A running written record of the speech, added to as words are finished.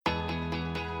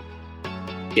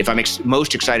If I'm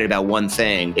most excited about one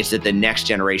thing, it's that the next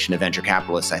generation of venture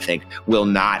capitalists, I think, will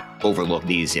not overlook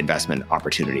these investment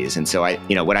opportunities. And so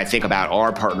when I think about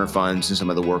our partner funds and some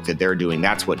of the work that they're doing,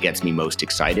 that's what gets me most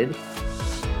excited.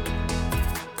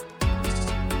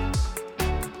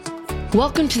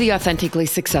 Welcome to the Authentically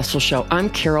Successful Show. I'm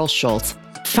Carol Schultz,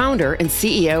 founder and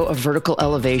CEO of Vertical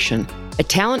Elevation, a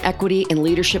talent equity and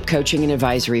leadership coaching and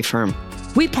advisory firm.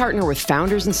 We partner with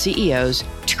founders and CEOs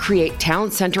to create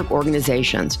talent-centric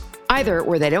organizations, either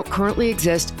where they don't currently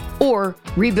exist or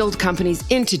rebuild companies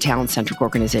into talent-centric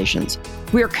organizations.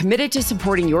 We are committed to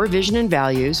supporting your vision and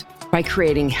values by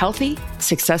creating healthy,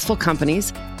 successful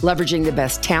companies, leveraging the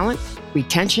best talent,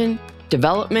 retention,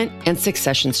 development, and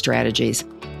succession strategies.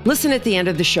 Listen at the end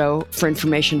of the show for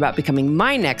information about becoming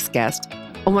my next guest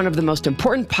on one of the most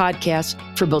important podcasts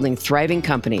for building thriving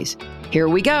companies. Here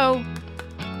we go.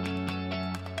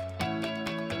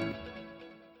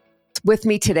 With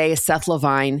me today is Seth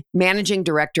Levine, Managing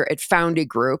Director at Foundry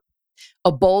Group,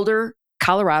 a Boulder,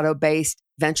 Colorado-based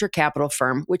venture capital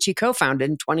firm, which he co-founded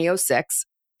in 2006.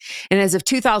 And as of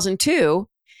 2002,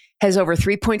 has over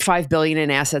 $3.5 billion in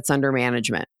assets under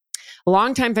management. A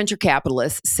longtime venture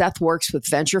capitalist, Seth works with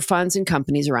venture funds and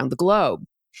companies around the globe.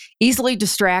 Easily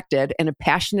distracted and a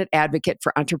passionate advocate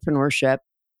for entrepreneurship,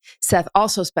 Seth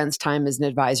also spends time as an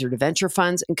advisor to venture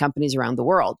funds and companies around the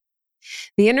world.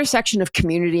 The intersection of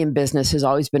community and business has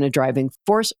always been a driving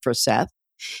force for Seth.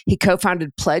 He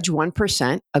co-founded Pledge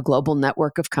 1%, a global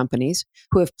network of companies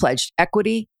who have pledged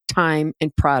equity, time,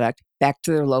 and product back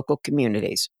to their local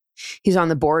communities. He's on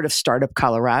the board of Startup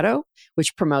Colorado,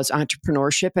 which promotes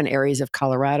entrepreneurship in areas of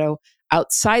Colorado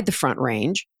outside the Front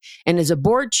Range, and is a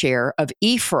board chair of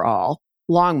E4All,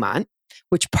 Longmont,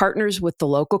 which partners with the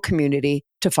local community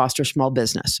to foster small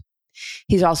business.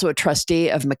 He's also a trustee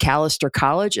of Macalester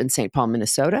College in St. Paul,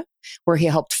 Minnesota, where he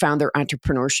helped found their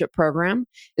entrepreneurship program,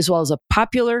 as well as a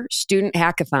popular student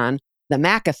hackathon, the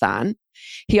Macathon.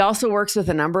 He also works with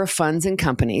a number of funds and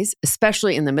companies,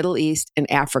 especially in the Middle East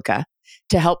and Africa,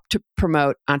 to help to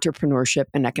promote entrepreneurship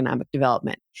and economic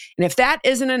development. And if that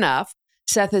isn't enough,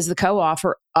 Seth is the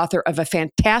co-author of a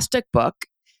fantastic book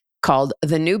called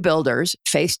The New Builders,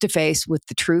 Face to Face with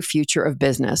the True Future of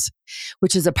Business,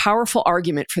 which is a powerful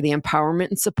argument for the empowerment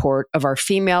and support of our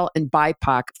female and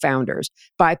BIPOC founders.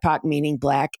 BIPOC meaning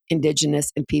Black,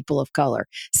 Indigenous, and people of color.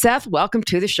 Seth, welcome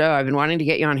to the show. I've been wanting to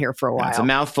get you on here for a while. It's a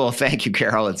mouthful. Thank you,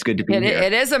 Carol. It's good to be here.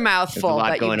 It is a mouthful. There's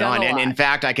a lot going on. And in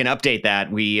fact, I can update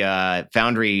that. We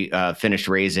Foundry finished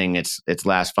raising its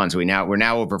last fund. So we're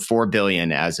now over $4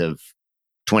 billion as of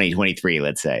 2023,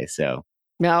 let's say. So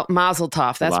no, mazel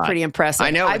tov. That's pretty impressive.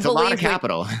 I know. It's a lot of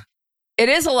capital. It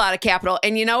is a lot of capital.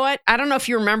 And you know what? I don't know if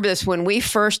you remember this. When we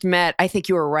first met, I think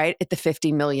you were right at the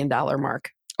 $50 million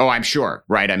mark. Oh, I'm sure.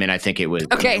 Right. I mean, I think it was.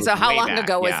 Okay. So how long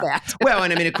ago was that? Well,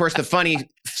 and I mean, of course, the funny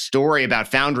story about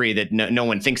Foundry that no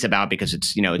one thinks about because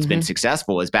it's been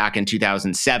successful is back in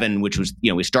 2007, which was,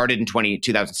 we started in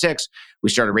 2006. We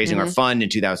started raising our fund in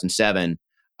 2007.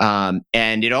 And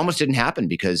it almost didn't happen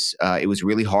because it was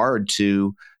really hard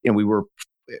to, we were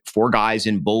 4 guys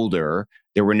in Boulder.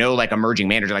 There were no emerging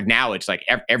managers. Like now it's like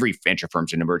every venture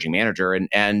firm's an emerging manager. And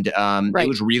It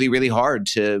was really, really hard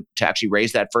to actually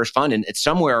raise that first fund. And it's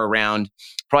somewhere around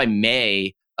probably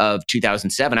May of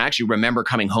 2007. I actually remember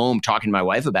coming home, talking to my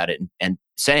wife about it and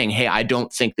saying, hey, I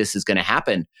don't think this is going to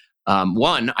happen.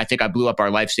 One, I think I blew up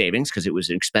our life savings because it was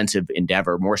an expensive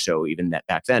endeavor, more so even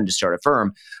back then to start a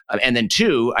firm. And then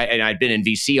two, I'd been in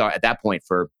VC at that point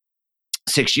for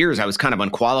 6 years. I was kind of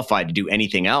unqualified to do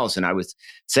anything else. And I was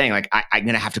saying I'm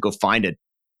going to have to go find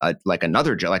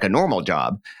another job, like a normal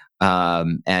job.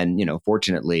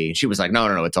 Fortunately she was like,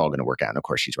 no, it's all going to work out. And of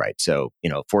course she's right. So,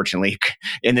 fortunately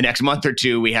in the next month or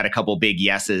two, we had a couple big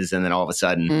yeses. And then all of a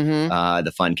sudden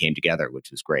the fund came together, which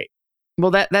was great.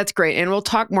 Well, that's great. And we'll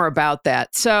talk more about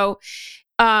that. So,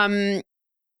 I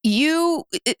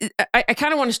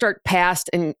kind of want to start past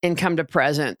and come to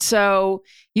present. So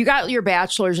you got your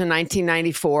bachelor's in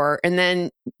 1994, and then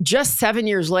just 7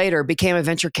 years later became a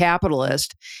venture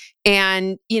capitalist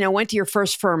and, went to your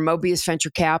first firm, Mobius Venture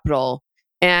Capital.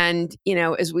 And,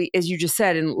 as you just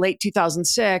said, in late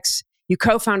 2006, you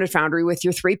co-founded Foundry with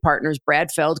your 3 partners,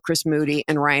 Brad Feld, Chris Moody,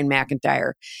 and Ryan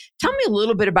McIntyre. Tell me a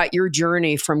little bit about your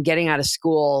journey from getting out of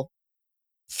school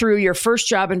through your first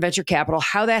job in venture capital,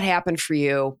 how that happened for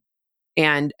you,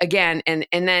 and again, and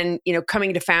then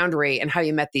coming to Foundry and how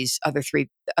you met these other three.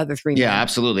 Yeah,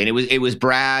 absolutely. And it was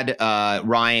Brad,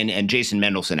 Ryan, and Jason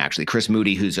Mendelson actually. Chris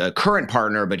Moody, who's a current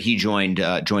partner, but he joined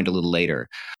a little later.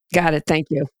 Got it. Thank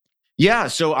you. Yeah.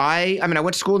 So I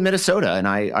went to school in Minnesota, and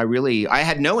I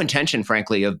had no intention,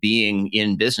 frankly, of being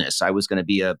in business. I was going to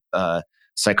be a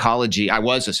psychology. I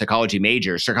was a psychology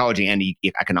major, psychology and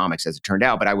economics, as it turned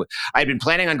out. But I'd been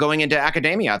planning on going into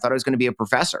academia. I thought I was going to be a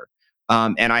professor.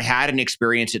 And I had an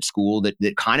experience at school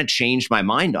that kind of changed my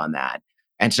mind on that.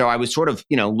 And so I was sort of,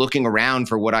 looking around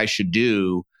for what I should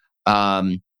do.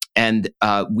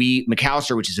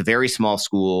 Macalester, which is a very small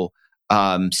school,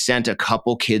 sent a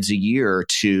couple kids a year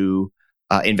to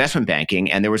investment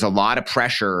banking. And there was a lot of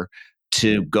pressure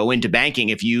to go into banking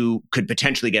if you could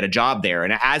potentially get a job there.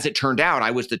 And as it turned out,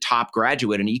 I was the top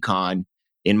graduate in econ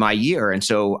in my year. And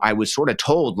so I was sort of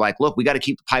told, like, look, we got to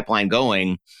keep the pipeline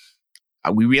going.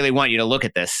 We really want you to look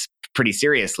at this pretty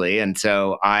seriously. And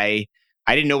so I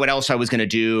didn't know what else I was going to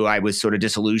do. I was sort of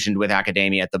disillusioned with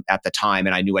academia at the time,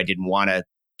 and I knew I didn't want to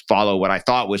follow what I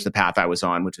thought was the path I was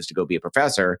on, which was to go be a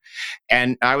professor.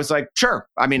 And I was like, sure.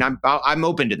 I mean, I'm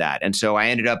open to that. And so I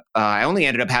only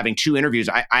ended up having 2 interviews.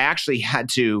 I actually had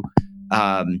to,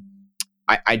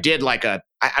 I did like I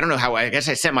don't know how, I guess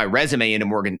I sent my resume into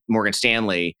Morgan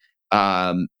Stanley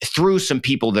through some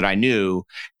people that I knew,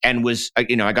 and was, I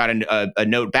got a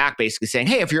note back basically saying,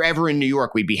 hey, if you're ever in New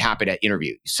York, we'd be happy to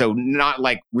interview you. So not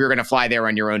like we're going to fly there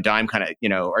on your own dime kind of,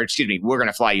 or excuse me, we're going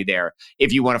to fly you there.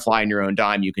 If you want to fly on your own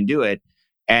dime, you can do it.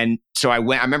 And so I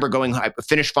remember I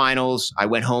finished finals. I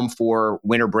went home for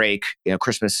winter break,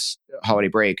 Christmas holiday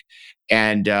break.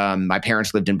 And my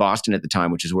parents lived in Boston at the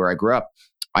time, which is where I grew up.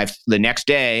 The next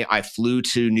day I flew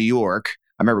to New York.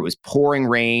 I remember it was pouring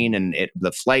rain and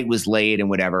the flight was late and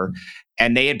whatever.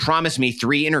 And they had promised me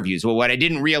 3 interviews. Well, what I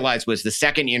didn't realize was the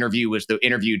second interview was the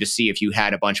interview to see if you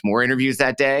had a bunch more interviews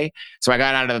that day. So I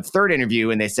got out of the 3rd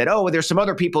interview and they said, oh, there's some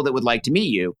other people that would like to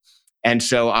meet you. And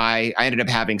so I ended up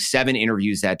having 7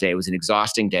 interviews that day. It was an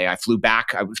exhausting day. I flew back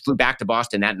to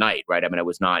Boston that night, right? I mean, I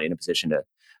was not in a position to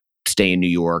stay in New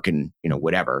York and,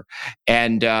 whatever.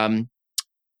 And I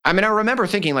remember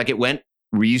thinking like it went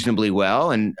reasonably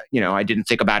well. And, I didn't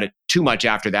think about it too much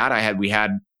after that. We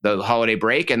had the holiday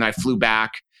break and I flew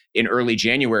back in early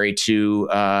January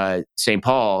to St.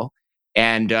 Paul.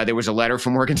 And there was a letter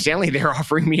from Morgan Stanley there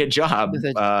offering me a job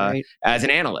as an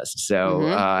analyst. So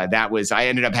I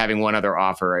ended up having one other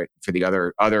offer for the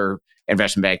other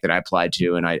investment bank that I applied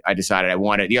to. And I decided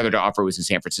the other offer was in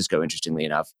San Francisco, interestingly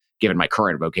enough, given my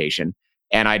current vocation.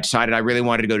 And I decided I really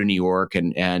wanted to go to New York.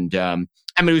 And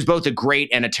it was both a great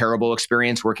and a terrible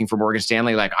experience working for Morgan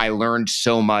Stanley. Like, I learned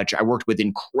so much. I worked with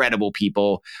incredible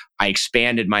people. I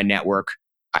expanded my network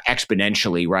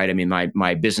exponentially, right? I mean,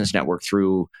 my business network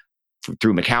through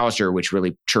Macalester, which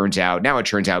really turns out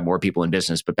more people in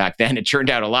business. But back then it turned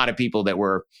out a lot of people that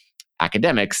were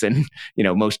academics, and,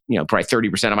 probably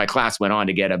 30% of my class went on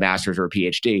to get a master's or a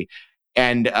PhD.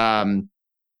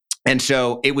 And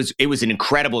so it was an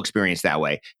incredible experience that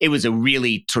way. It was a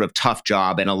really sort of tough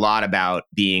job, and a lot about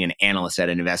being an analyst at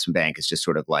an investment bank is just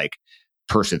sort of like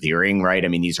persevering, right? I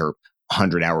mean, these are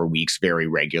 100-hour weeks very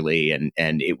regularly, and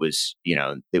it was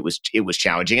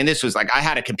challenging. And this was like, I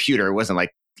had a computer. It wasn't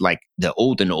like the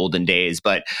olden days,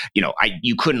 but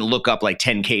you couldn't look up like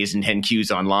 10Ks and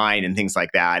 10Qs online and things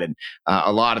like that. And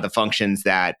a lot of the functions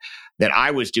that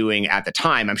I was doing at the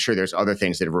time, I'm sure there's other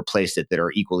things that have replaced it that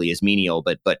are equally as menial,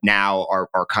 but now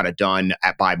are kind of done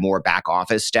by more back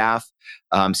office staff.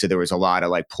 So there was a lot of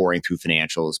like pouring through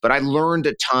financials, but I learned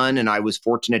a ton, and I was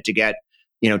fortunate to get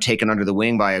taken under the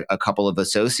wing by a couple of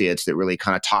associates that really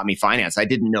kind of taught me finance. I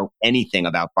didn't know anything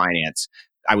about finance.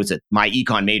 My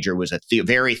econ major was a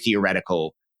very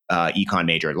theoretical econ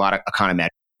major, a lot of econometric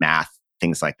math,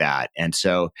 things like that. And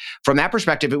so from that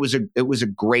perspective, it was a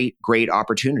great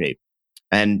opportunity.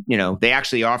 And they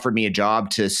actually offered me a job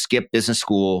to skip business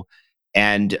school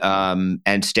and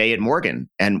stay at Morgan,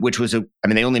 and which was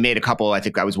they only made a couple. I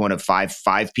think I was one of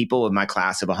five people in my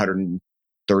class of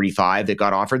 135 that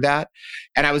got offered that.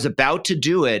 And I was about to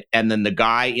do it. And then one of the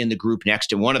guys in the group next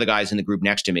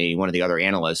to me, one of the other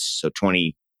analysts, so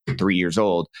 23 years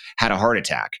old, had a heart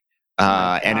attack,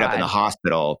 ended up in the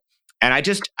hospital. And I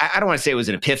don't want to say it was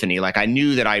an epiphany. Like, I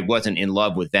knew that I wasn't in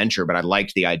love with venture, but I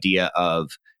liked the idea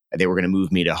of they were going to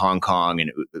move me to Hong Kong,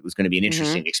 and it was going to be an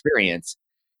interesting experience.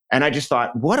 And I just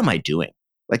thought, what am I doing?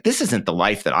 Like, this isn't the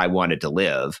life that I wanted to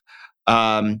live.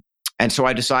 And so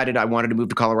I decided I wanted to move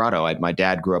to Colorado. My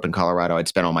dad grew up in Colorado. I'd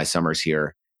spent all my summers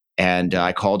here. And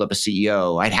I called up a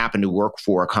CEO. I'd happened to work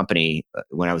for a company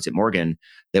when I was at Morgan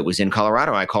that was in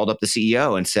Colorado. I called up the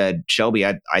CEO and said, Shelby,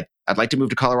 I'd like to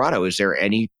move to Colorado. Is there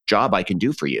any job I can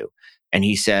do for you? And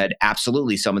he said,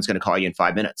 absolutely. Someone's going to call you in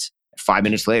 5 minutes. 5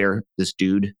 minutes later, this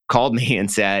dude called me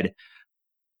and said,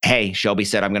 hey, Shelby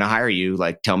said, I'm going to hire you.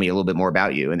 Like, tell me a little bit more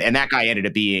about you. And that guy ended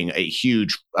up being a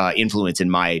huge influence in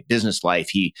my business life.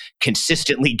 He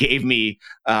consistently gave me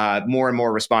more and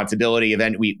more responsibility.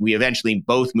 We eventually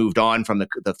both moved on from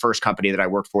the first company that I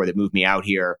worked for that moved me out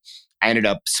here. I ended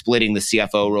up splitting the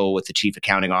CFO role with the chief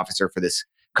accounting officer for this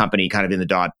company kind of in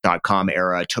the .com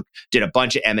era. Did a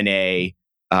bunch of M&A,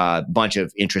 bunch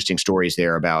of interesting stories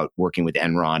there about working with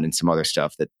Enron and some other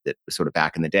stuff that was sort of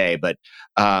back in the day. But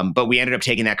we ended up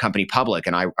taking that company public,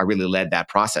 and I really led that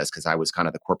process because I was kind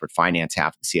of the corporate finance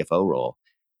half of the CFO role.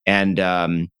 And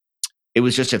it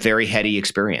was just a very heady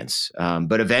experience.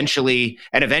 But eventually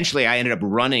I ended up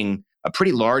running a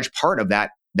pretty large part of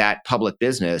that public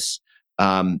business.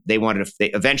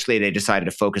 Eventually they decided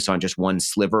to focus on just one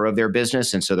sliver of their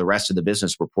business. And so the rest of the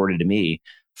business reported to me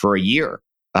for a year.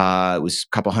 It was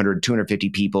a couple hundred, 250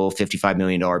 people, $55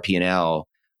 million P&L.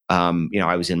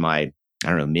 I was in my,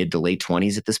 mid to late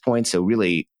 20s at this point. So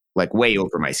really like way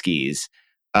over my skis.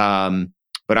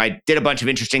 But I did a bunch of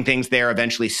interesting things there,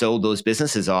 eventually sold those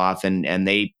businesses off, and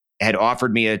they had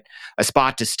offered me a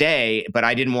spot to stay, but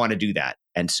I didn't want to do that.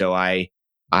 And so I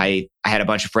had a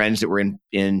bunch of friends that were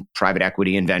in private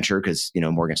equity and venture because,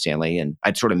 Morgan Stanley, and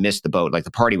I'd sort of missed the boat. Like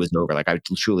the party was over. Like I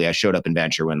showed up in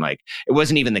venture when like, it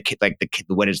wasn't even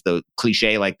what is the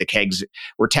cliche? Like the kegs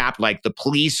were tapped, like the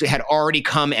police had already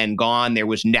come and gone. There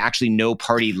was actually no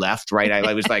party left, right?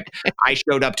 I was like, I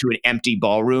showed up to an empty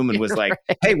ballroom and was like,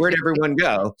 hey, where'd everyone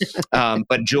go?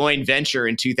 But joined venture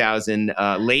in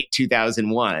late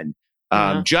 2001,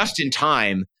 just in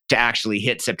time to actually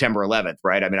hit September 11th,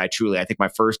 right? I mean, I think my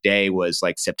first day was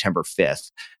like September 5th.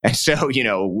 And so,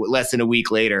 less than a week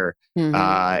later,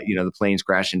 the planes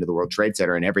crashed into the World Trade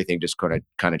Center and everything just kind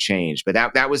of changed. But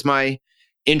that was my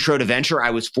intro to venture. I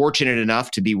was fortunate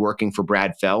enough to be working for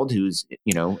Brad Feld, who's,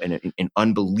 an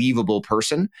unbelievable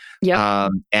person. Yeah.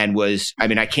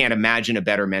 I can't imagine a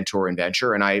better mentor in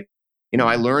venture. And I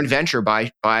learned venture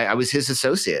by I was his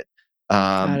associate.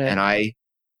 And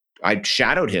I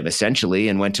shadowed him essentially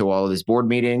and went to all of his board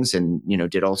meetings and,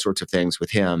 did all sorts of things with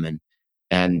him.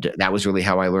 And that was really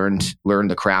how I learned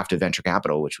the craft of venture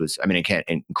capital, which was,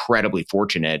 incredibly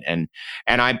fortunate. And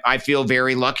I feel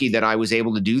very lucky that I was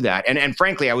able to do that. And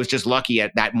frankly, I was just lucky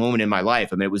at that moment in my life.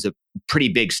 I mean, it was a pretty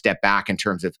big step back in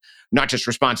terms of not just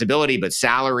responsibility, but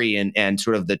salary and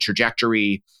sort of the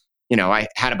trajectory. I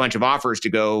had a bunch of offers to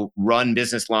go run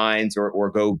business lines or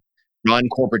go run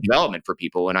corporate development for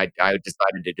people. And I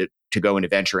decided to go into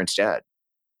venture instead.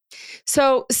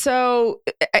 So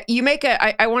you make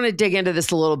I want to dig into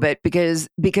this a little bit because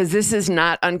this is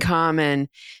not uncommon.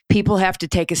 People have to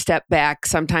take a step back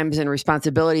sometimes in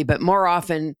responsibility, but more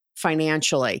often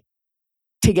financially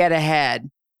to get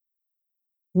ahead.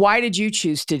 Why did you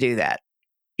choose to do that?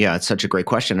 Yeah, it's such a great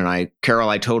question. And Carol,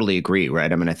 I totally agree,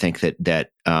 right? I mean, I think that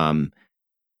and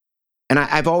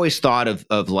I've always thought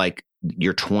of like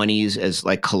your 20s as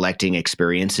like collecting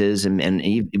experiences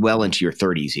and well into your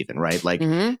 30s even, right? Like,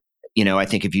 I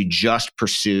think if you just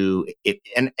pursue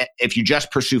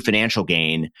financial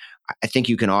gain, I think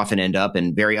you can often end up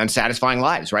in very unsatisfying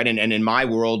lives, right? And in my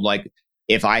world, like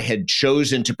if I had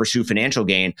chosen to pursue financial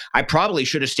gain, I probably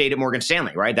should have stayed at Morgan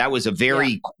Stanley, right? That was a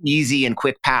very easy and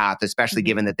quick path, especially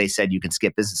given that they said you can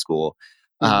skip business school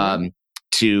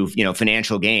to,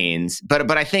 financial gains.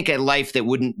 But I think a life that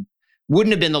wouldn't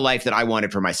have been the life that I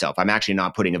wanted for myself. I'm actually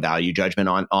not putting a value judgment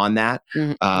on that,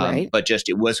 right. But just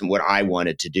it wasn't what I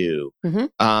wanted to do.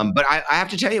 But I have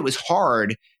to tell you, it was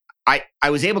hard. I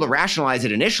was able to rationalize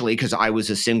it initially because I was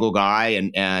a single guy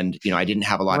and I didn't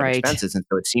have a lot of expenses, and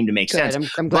so it seemed to make sense.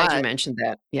 I'm glad you mentioned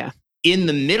that. Yeah. In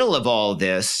the middle of all of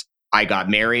this, I got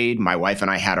married. My wife and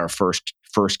I had our first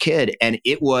kid, and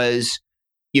it was,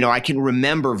 I can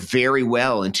remember very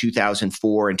well in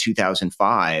 2004 and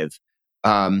 2005.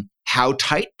 How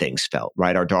tight things felt,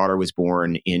 right? Our daughter was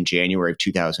born in January of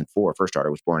 2004. First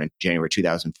daughter was born in January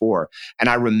 2004. And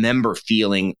I remember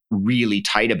feeling really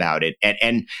tight about it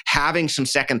and having some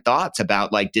second thoughts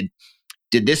about like,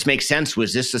 did this make sense?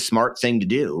 Was this a smart thing to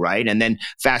do, right? And then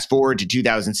fast forward to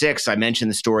 2006, I mentioned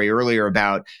the story earlier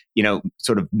about,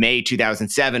 sort of May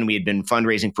 2007, we had been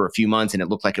fundraising for a few months and it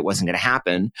looked like it wasn't going to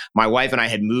happen. My wife and I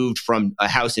had moved from a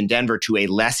house in Denver to a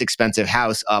less expensive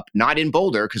house up, not in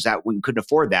Boulder, because we couldn't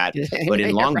afford that, but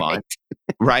in Longmont,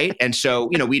 right? And so,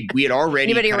 we had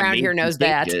already— Anybody around here knows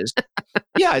that.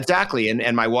 Yeah, exactly.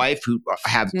 And my wife, who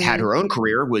had her own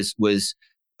career, was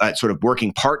sort of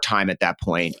working part-time at that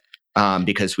point.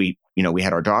 Because we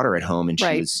had our daughter at home and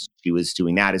she was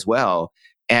doing that as well.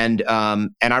 And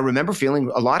I remember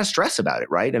feeling a lot of stress about it,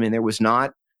 right? I mean, it was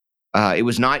not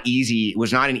easy. It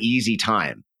was not an easy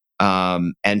time.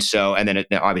 And then it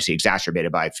obviously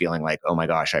exacerbated by feeling like, oh my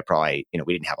gosh, I probably,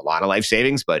 we didn't have a lot of life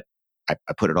savings, but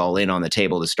I put it all in on the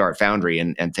table to start Foundry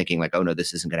and thinking like, oh no,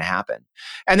 this isn't going to happen.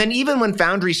 And then even when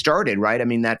Foundry started, right? I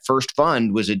mean, that first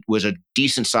fund was a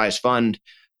decent sized fund,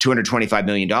 $225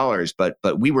 million,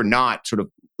 but we were not sort of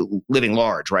living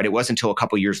large, right? It wasn't until a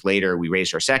couple of years later we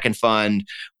raised our second fund.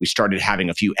 We started having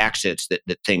a few exits that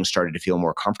things started to feel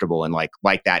more comfortable, and like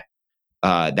that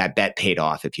bet paid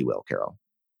off, if you will, Carol.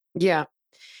 Yeah.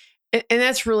 And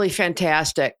that's really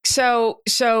fantastic. So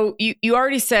you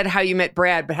already said how you met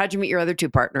Brad, but how'd you meet your other two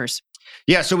partners?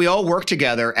 Yeah, so we all worked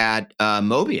together at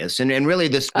Mobius, and really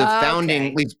the founding.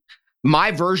 At least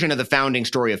my version of the founding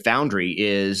story of Foundry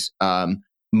is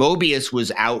Mobius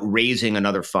was out raising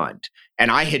another fund, and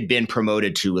I had been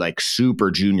promoted to like super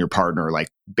junior partner, like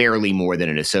barely more than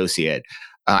an associate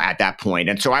at that point,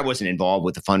 and so I wasn't involved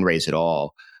with the fundraise at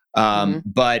all.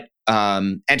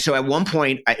 And so at one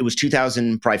point, it was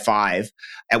 2005.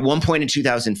 At one point in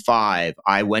 2005,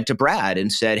 I went to Brad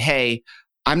and said, "Hey,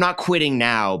 I'm not quitting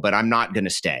now, but I'm not going to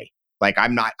stay. Like,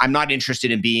 I'm not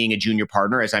interested in being a junior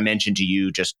partner." As I mentioned to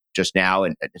you just now,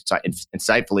 and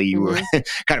insightfully, you were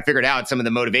kind of figured out some of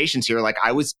the motivations here. Like,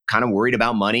 I was kind of worried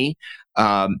about money,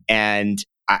 and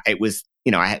it was.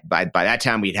 By that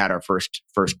time we'd had our first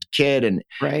kid, and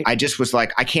right. I just was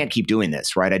like, I can't keep doing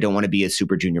this, right? I don't want to be a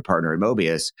super junior partner at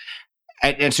Mobius.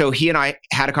 And so he and I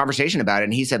had a conversation about it,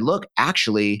 and he said, look,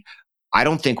 actually, I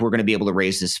don't think we're going to be able to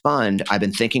raise this fund. I've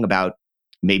been thinking about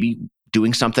maybe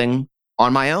doing something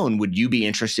on my own. Would you be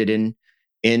interested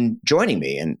in joining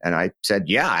me? And I said,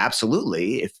 yeah,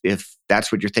 absolutely. If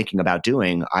that's what you're thinking about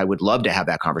doing, I would love to have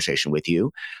that conversation with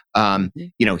you.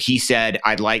 He said,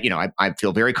 I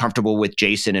feel very comfortable with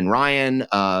Jason and Ryan.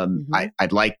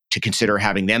 I'd like to consider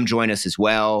having them join us as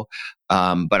well.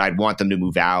 But I'd want them to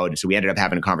move out. And so we ended up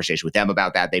having a conversation with them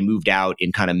about that. They moved out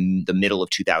in kind of the middle of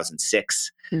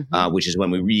 2006, which is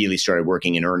when we really started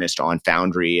working in earnest on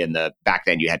Foundry. And back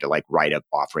then you had to like write up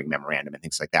offering memorandum and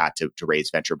things like that to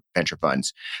raise venture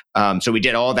funds. So we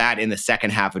did all that in the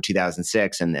second half of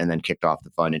 2006 and then kicked off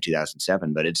the fund in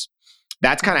 2007. But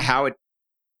that's kind of how it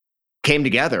came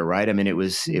together, right? I mean, it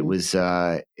was.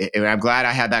 I'm glad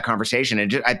I had that conversation.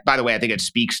 And by the way, I think it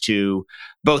speaks to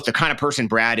both the kind of person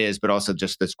Brad is, but also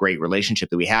just this great relationship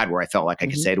that we had, where I felt like I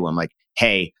could say to him, like,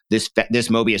 "Hey, this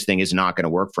Mobius thing is not going to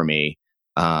work for me,"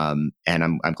 and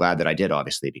I'm glad that I did,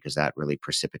 obviously, because that really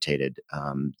precipitated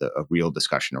a real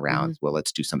discussion around, well,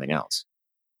 let's do something else.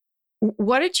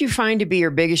 What did you find to be your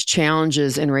biggest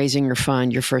challenges in raising your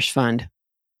first fund?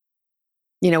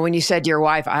 When you said to your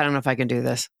wife, "I don't know if I can do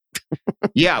this."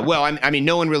 Yeah, well, I mean,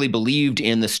 no one really believed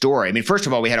in the story. I mean, first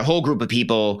of all, we had a whole group of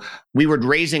people. We were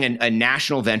raising a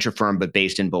national venture firm, but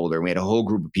based in Boulder. And we had a whole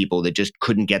group of people that just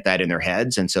couldn't get that in their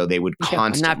heads, and so they would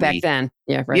constantly. Not back then.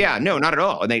 Yeah, right. Yeah, no, not at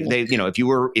all. And they, if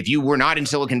you were not in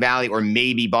Silicon Valley or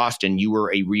maybe Boston, you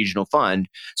were a regional fund.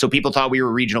 So people thought we were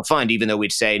a regional fund, even though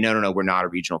we'd say, no, we're not a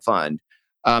regional fund.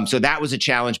 So that was a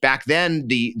challenge back then.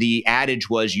 The adage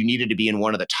was you needed to be in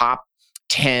one of the top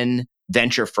 10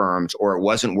 venture firms, or it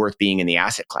wasn't worth being in the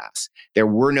asset class. There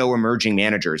were no emerging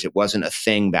managers. It wasn't a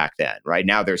thing back then. Right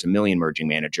now, there's a million emerging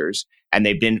managers, and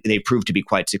they've proved to be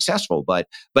quite successful. But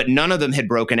none of them had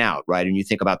broken out, right? And you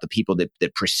think about the people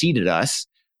that preceded us,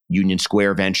 Union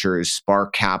Square Ventures,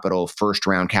 Spark Capital, First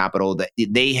Round Capital, that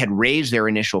they had raised their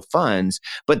initial funds,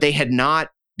 but they had not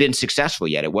been successful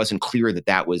yet. It wasn't clear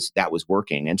that was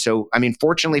working. And so, I mean,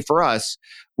 fortunately for us,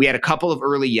 we had a couple of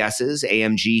early yeses.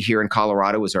 AMG here in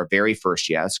Colorado was our very first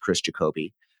yes, Chris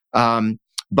Jacoby.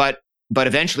 But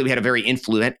eventually we had a very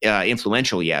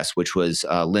influential yes, which was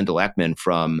Lyndall Ekman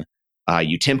from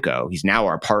Utimco. He's now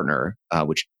our partner,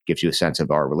 which gives you a sense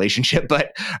of our relationship.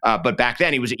 But back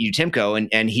then he was at Utimco,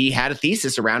 and he had a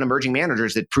thesis around emerging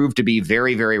managers that proved to be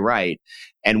very, very right.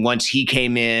 And once he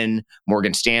came in,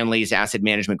 Morgan Stanley's asset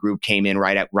management group came in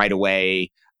right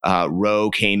away.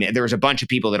 Rowe came in. There was a bunch of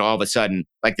people that all of a sudden,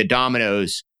 like the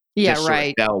dominoes, just sort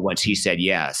of fell once he said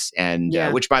yes. And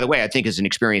which, by the way, I think is an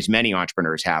experience many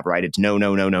entrepreneurs have, right? It's no,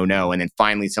 and then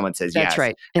finally someone says yes. That's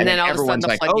right. And then all everyone's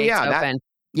of a sudden the floodgates open.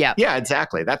 Yeah,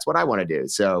 exactly. That's what I want to do.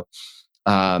 So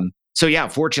yeah,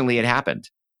 fortunately it happened.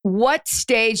 What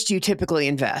stage do you typically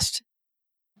invest?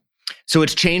 So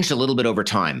it's changed a little bit over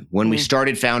time. When we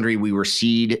started Foundry, we were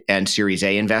seed and Series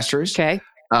A investors. Okay.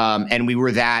 And we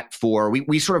were that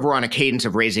we sort of were on a cadence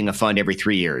of raising a fund every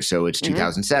 3 years. So it's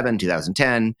 2007,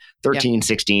 2010, 13,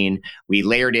 16. We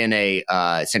layered in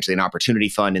essentially an opportunity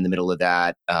fund in the middle of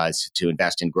that to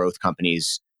invest in growth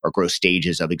companies or growth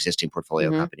stages of existing portfolio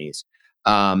companies.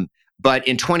 But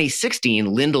in 2016,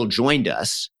 Lyndall joined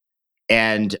us.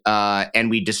 and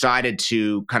we decided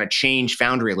to kind of change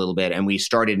Foundry a little bit, and we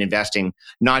started investing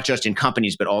not just in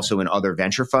companies but also in other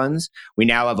venture funds. We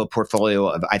now have a portfolio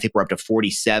of, I think we're up to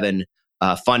 47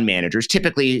 fund managers,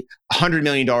 typically $100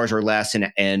 million or less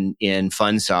in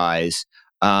fund size.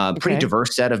 Pretty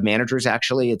diverse set of managers,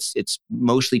 actually. It's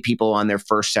mostly people on their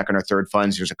first, second, or third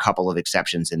funds. There's a couple of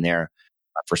exceptions in there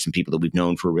for some people that we've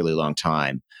known for a really long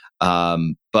time.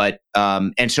 And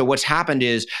so what's happened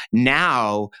is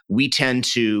now we tend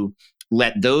to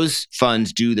let those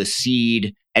funds do the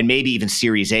seed and maybe even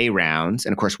Series A rounds.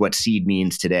 And of course, what seed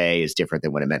means today is different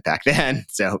than what it meant back then.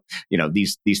 So,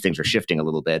 these things are shifting a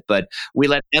little bit, but we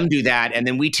let them do that. And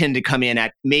then we tend to come in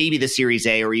at maybe the Series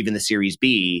A or even the Series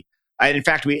B. In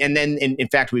fact, we've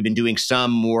been doing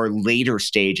some more later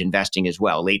stage investing as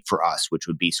well, late for us, which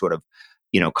would be sort of,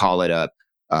 call it a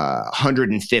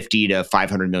 $150 to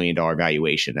 $500 million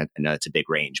valuation. I know it's a big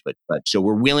range, but so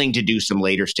we're willing to do some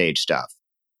later stage stuff.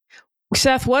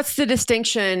 Seth, what's the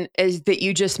distinction that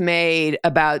you just made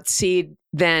about seed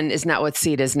then is not what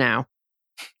seed is now?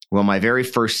 Well, my very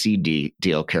first seed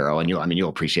deal, Carol, and you'll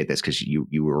appreciate this because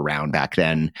you were around back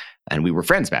then, and we were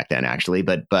friends back then, actually.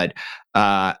 But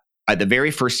the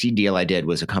very first seed deal I did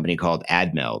was a company called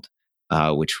AdMeld,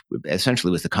 which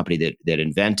essentially was the company that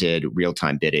invented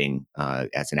real-time bidding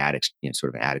as an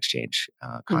sort of an ad exchange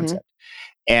concept.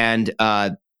 And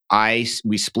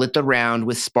we split the round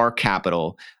with Spark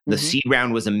Capital. The seed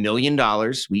round was $1 million.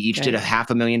 We each did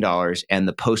 $500,000, and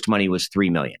the post money was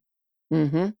 $3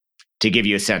 million. To give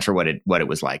you a sense for what it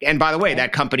was like. And by the way,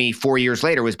 that company 4 years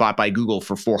later was bought by Google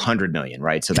for $400 million,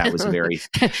 right? So that was a very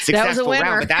successful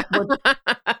round. But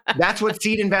that's what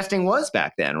seed investing was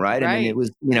back then, right? I mean, it was,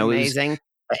 amazing.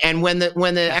 And when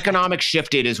the economics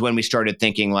shifted is when we started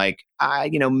thinking like,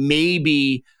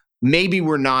 maybe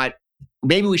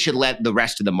we should let the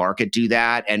rest of the market do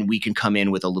that, and we can come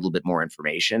in with a little bit more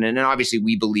information. And then obviously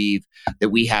we believe that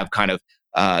we have kind of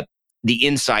the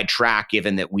inside track,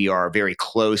 given that we are very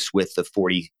close with the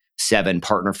 47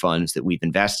 partner funds that we've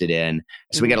invested in.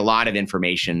 So we get a lot of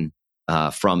information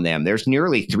from them. There's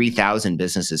nearly 3,000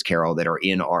 businesses, Carol, that are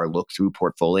in our look-through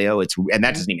portfolio. And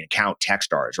that doesn't even count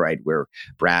Techstars, right? Where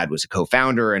Brad was a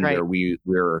co-founder and where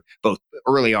we're both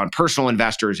early on personal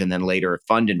investors and then later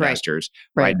fund investors,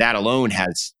 right? That alone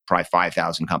has probably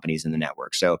 5,000 companies in the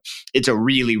network. So it's a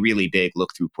really, really big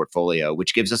look-through portfolio,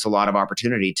 which gives us a lot of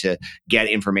opportunity to get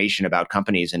information about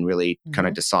companies and really kind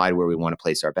of decide where we want to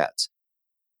place our bets.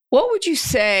 What would you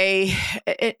say,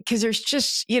 because there's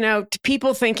just,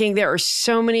 people thinking there are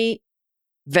so many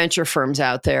venture firms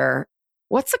out there.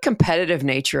 What's the competitive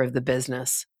nature of the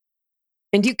business?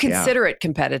 And do you consider it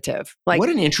competitive? What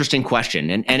an interesting question.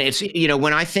 And it's,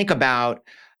 when I think about,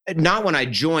 not when I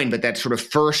joined, but that sort of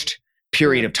first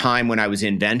period of time when I was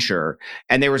in venture,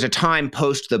 and there was a time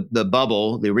post the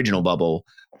bubble, the original bubble,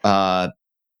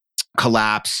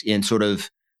 collapse in sort of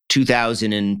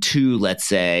 2002, let's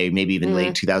say, maybe even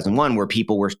late 2001, where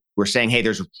people were saying, hey,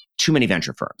 there's too many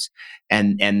venture firms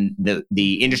and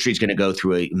the industry is going to go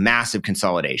through a massive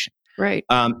consolidation. Right.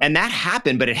 And that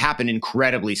happened, but it happened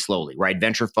incredibly slowly, right?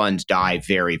 Venture funds die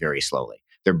very, very slowly.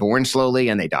 They're born slowly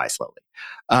and they die slowly.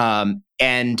 But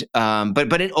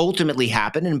it ultimately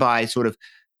happened. And by sort of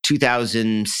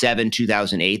 2007,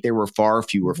 2008, there were far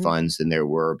fewer funds than there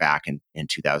were back in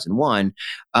 2001.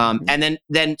 And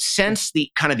then since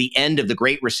the kind of the end of the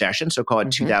Great Recession, so call it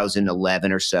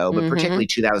 2011 or so, but particularly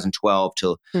 2012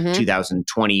 till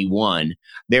 2021,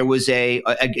 there was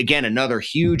again, another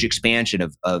huge expansion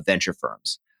of venture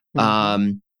firms.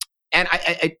 And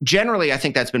I generally, I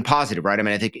think that's been positive, right? I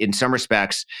mean, I think in some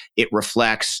respects, it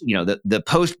reflects, the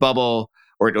post-bubble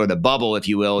or the bubble, if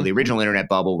you will, the original internet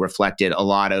bubble reflected a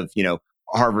lot of,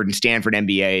 Harvard and Stanford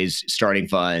MBAs starting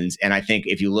funds. And I think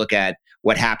if you look at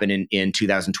what happened in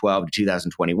 2012 to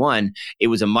 2021, it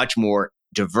was a much more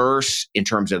diverse in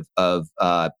terms of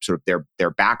sort of their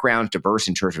backgrounds, diverse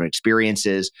in terms of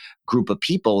experiences, group of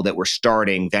people that were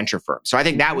starting venture firms. So I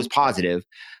think that was positive.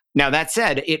 Now, that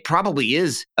said, it probably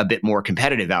is a bit more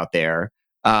competitive out there.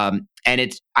 And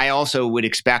I also would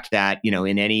expect that,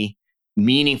 in any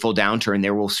meaningful downturn,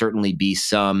 there will certainly be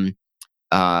some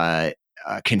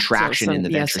contraction in the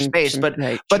venture space. But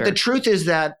the truth is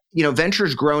that,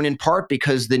 venture's grown in part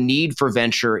because the need for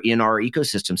venture in our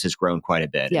ecosystems has grown quite a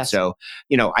bit. Yes. And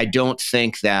so, I don't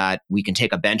think that we can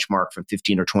take a benchmark from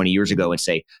 15 or 20 years ago and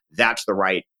say, that's the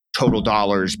right total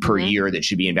dollars per year that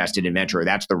should be invested in venture.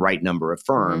 That's the right number of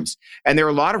firms. And there are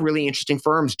a lot of really interesting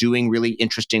firms doing really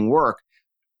interesting work.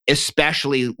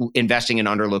 especially investing in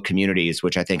underlooked communities,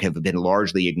 which I think have been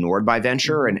largely ignored by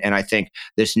venture. And I think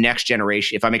this next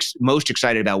generation, if I'm most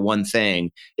excited about one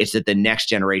thing, it's that the next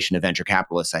generation of venture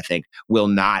capitalists, I think, will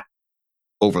not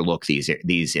overlook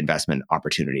these investment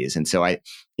opportunities. And so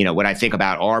when I think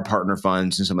about our partner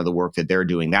funds and some of the work that they're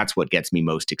doing, that's what gets me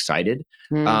most excited.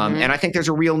 And I think there's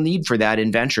a real need for that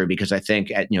in venture, because I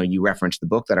think, you referenced the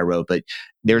book that I wrote, but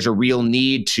there's a real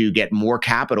need to get more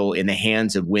capital in the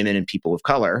hands of women and people of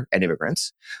color and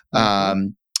immigrants.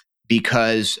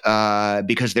 Because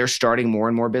they're starting more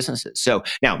and more businesses. So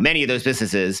now many of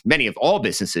all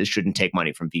businesses shouldn't take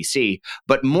money from VC,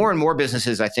 but more and more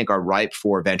businesses, I think, are ripe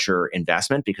for venture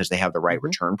investment because they have the right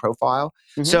return profile.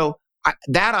 So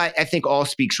I think all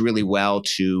speaks really well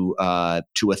to a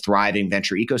thriving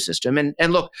venture ecosystem.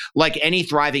 And look, like any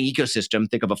thriving ecosystem,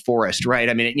 think of a forest, right?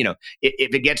 I mean,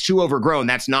 if it gets too overgrown,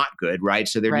 that's not good, right?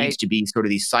 So there needs to be sort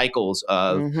of these cycles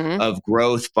of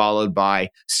growth followed by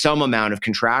some amount of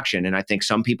contraction. And I think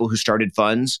some people who started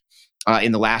funds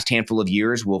in the last handful of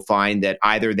years will find that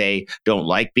either they don't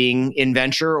like being in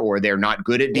venture, or they're not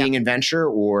good at being in venture,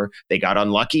 or they got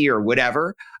unlucky or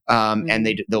whatever. And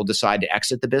they'll decide to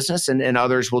exit the business, and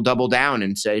others will double down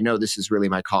and say, no, this is really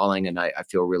my calling, and I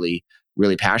feel really,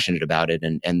 really passionate about it.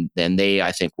 And then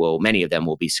I think many of them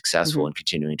will be successful in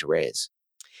continuing to raise.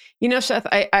 Seth,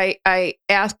 I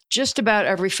ask just about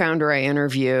every founder I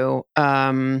interview,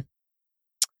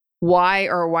 why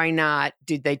or why not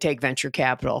did they take venture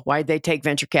capital? Why did they take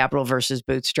venture capital versus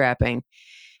bootstrapping?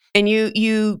 And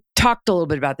you talked a little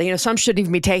bit about that. Some shouldn't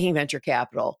even be taking venture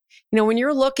capital. When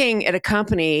you're looking at a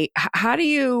company, how do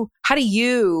you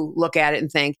look at it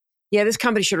and think, yeah, this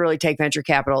company should really take venture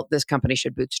capital, this company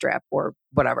should bootstrap, or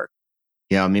whatever?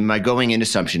 Yeah, I mean, my going in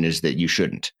assumption is that you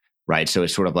shouldn't, right? So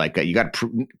it's sort of like you got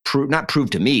to not prove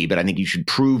to me, but I think you should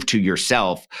prove to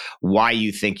yourself why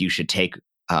you think you should take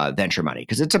venture money,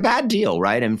 because it's a bad deal,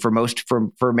 right? And for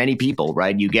many people,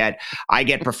 right, I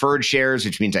get preferred shares,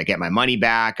 which means I get my money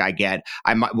back.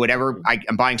 I'm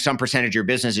buying some percentage of your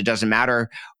business. It doesn't matter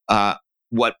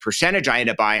what percentage I end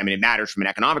up buying. I mean, it matters from an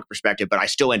economic perspective, but I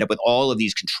still end up with all of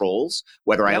these controls,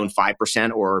 whether I own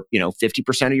 5% or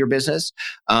 50% of your business.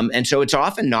 And so it's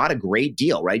often not a great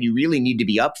deal, right? You really need to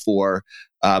be up for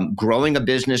growing a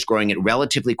business, growing it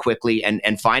relatively quickly,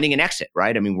 and finding an exit,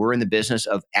 right? I mean, we're in the business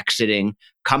of exiting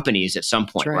companies at some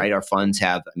point, right? Our funds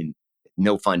have,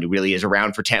 no fund really is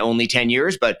around for only 10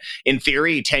 years, but in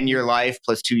theory, 10-year life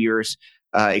plus 2 years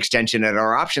extension at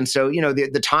our option. So,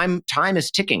 the time is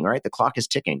ticking, right? The clock is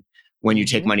ticking when you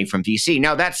take money from VC.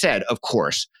 Now, that said, of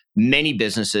course, many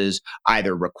businesses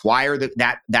either require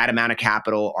that amount of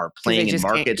capital, are playing in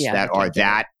markets that are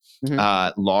that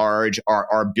large,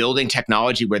 are building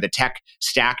technology where the tech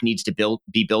stack needs to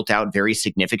be built out very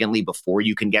significantly before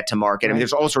you can get to market. I mean,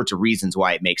 there's all sorts of reasons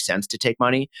why it makes sense to take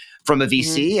money from a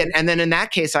VC. And then in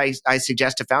that case, I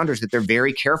suggest to founders that they're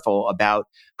very careful about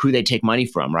who they take money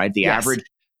from, right? The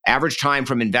average time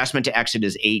from investment to exit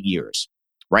is 8 years.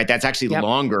 Right. That's actually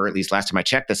longer, at least last time I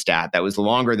checked the stat, that was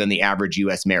longer than the average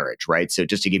U.S. marriage. Right. So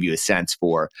just to give you a sense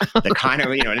for the kind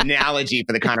of, an analogy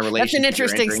for the kind of relationship. That's an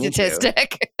interesting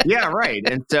statistic. Yeah. Right.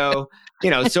 And so,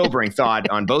 sobering thought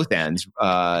on both ends.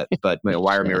 But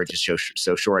why are marriages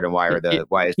so short, and why is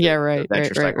the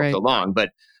venture cycle so long?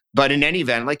 But in any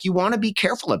event, like, you want to be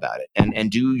careful about it and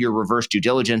do your reverse due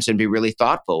diligence and be really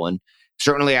thoughtful. And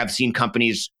certainly I've seen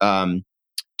companies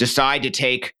decide to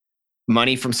take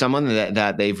money from someone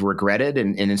that they've regretted,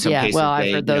 and in some cases,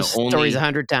 I've heard those stories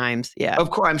 100 times. Yeah, of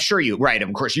course, I'm sure you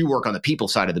Of course, you work on the people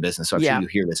side of the business, so I'm sure you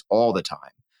hear this all the time.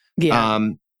 Yeah,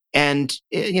 and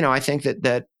I think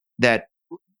that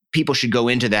people should go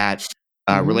into that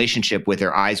relationship with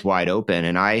their eyes wide open.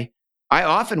 And I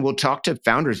often will talk to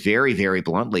founders very, very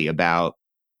bluntly about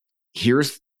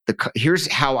here's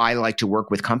how I like to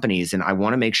work with companies, and I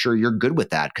want to make sure you're good with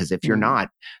that, because if you're not,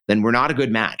 then we're not a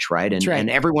good match, right? And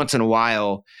every once in a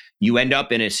while, you end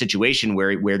up in a situation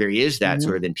where there is that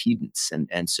sort of impedance,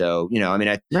 and so one of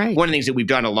the things that we've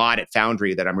done a lot at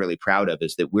Foundry that I'm really proud of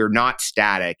is that we're not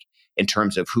static in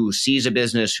terms of who sees a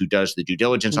business, who does the due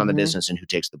diligence on the business, and who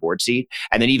takes the board seat,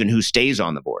 and then even who stays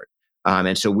on the board.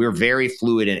 And so we're very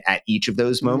fluid at each of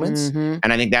those moments,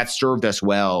 and I think that's served us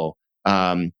well.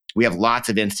 We have lots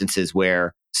of instances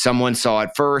where someone saw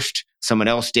it first, someone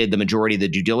else did the majority of the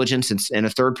due diligence, and a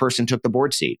third person took the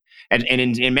board seat. And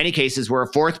in many cases where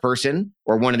a fourth person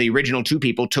or one of the original two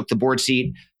people took the board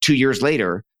seat 2 years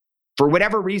later, for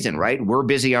whatever reason, right? We're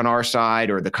busy on our side,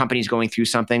 or the company's going through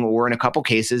something, or in a couple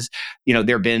cases, there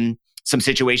have been some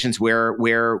situations where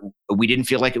we didn't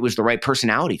feel like it was the right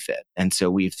personality fit. And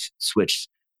so we've switched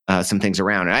some things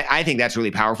around. And I think that's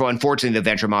really powerful. Unfortunately, the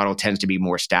venture model tends to be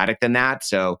more static than that.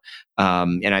 So,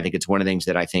 and I think it's one of the things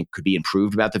that I think could be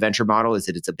improved about the venture model is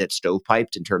that it's a bit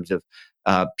stovepiped in terms of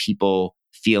people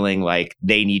feeling like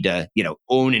they need to,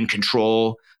 own and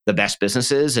control the best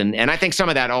businesses. And I think some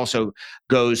of that also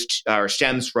or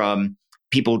stems from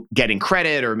people getting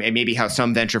credit, or maybe how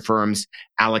some venture firms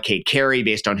allocate carry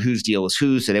based on whose deal is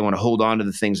whose. So they want to hold on to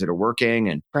the things that are working.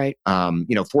 And, right.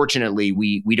 Fortunately,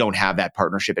 we don't have that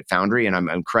partnership at Foundry. And I'm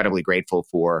incredibly grateful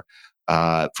for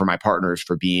my partners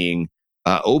for being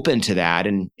open to that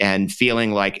and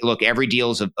feeling like, look, every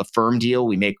deal is a firm deal.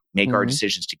 We make our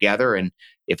decisions together. And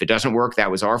if it doesn't work,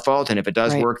 that was our fault. And if it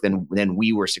does work, then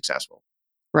we were successful.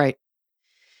 Right.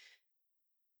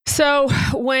 So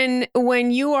when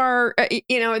you are,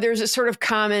 there's a sort of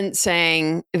common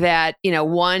saying that,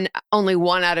 only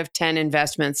 1 out of 10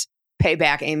 investments pay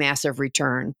back a massive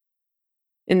return.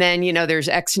 And then, there's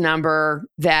X number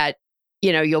that,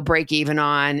 you'll break even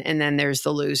on, and then there's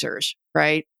the losers,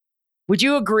 right? Would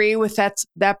you agree with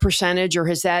that percentage,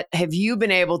 or have you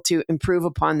been able to improve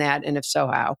upon that? And if so,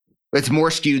 how? It's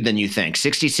more skewed than you think.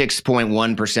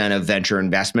 66.1% of venture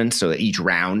investments, so each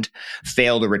round,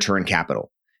 fail to return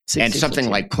capital. And something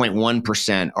like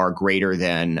 0.1% are greater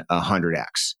than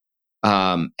 100x.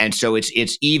 And so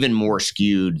it's even more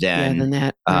skewed than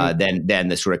that, right. than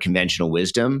the sort of conventional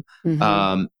wisdom.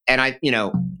 Mm-hmm.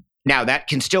 And now that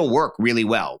can still work really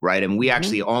well, right? And we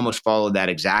actually almost followed that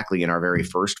exactly in our very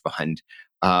first fund.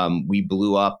 We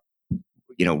blew up,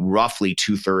 roughly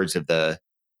 2/3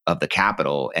 of the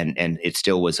capital, and it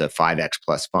still was a 5x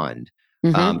plus fund.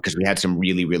 Because we had some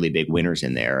really, really big winners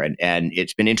in there. And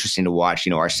it's been interesting to watch.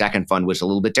 Our second fund was a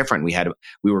little bit different.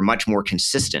 We were much more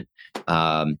consistent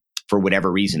for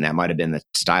whatever reason. That might have been the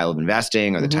style of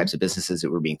investing or the types of businesses that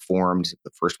were being formed.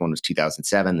 The first one was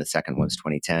 2007. The second one was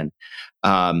 2010.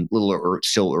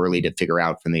 Still early to figure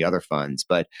out from the other funds.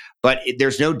 But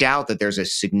there's no doubt that there's a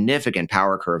significant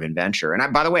power curve in venture.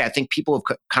 And by the way, I think people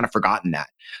have kind of forgotten that,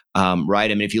 right?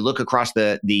 I mean, if you look across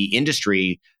the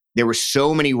industry, there were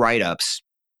so many write-ups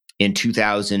in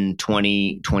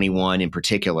 2020, 21 in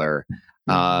particular,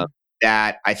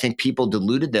 that I think people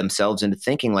deluded themselves into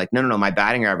thinking like, no, my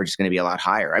batting average is going to be a lot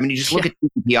higher. I mean, you just look at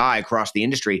TVPI across the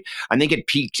industry. I think it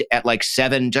peaked at like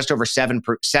just over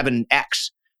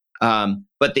 7x.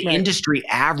 But the industry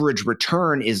average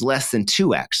return is less than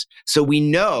 2x. So we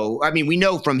know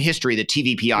from history that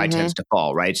TVPI tends to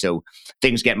fall, right? So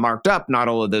things get marked up. Not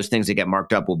all of those things that get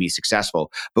marked up will be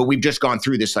successful. But we've just gone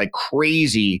through this like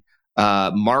crazy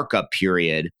markup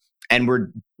period. And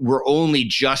we're only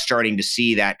just starting to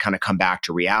see that kind of come back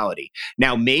to reality.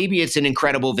 Now, maybe it's an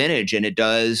incredible vintage and it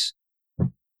does,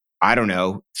 I don't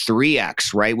know,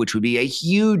 3x, right? Which would be a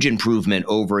huge improvement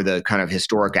over the kind of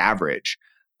historic average.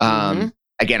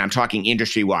 Again, I'm talking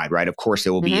industry-wide, right? Of course,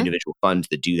 there will be individual funds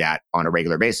that do that on a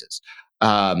regular basis.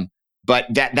 But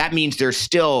that means there's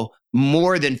still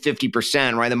more than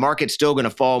 50%, right? The market's still going to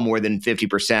fall more than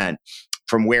 50%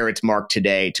 from where it's marked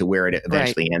today to where it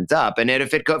eventually ends up. And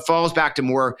if it falls back to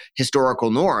more historical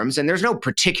norms, and there's no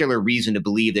particular reason to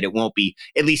believe that it won't be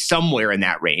at least somewhere in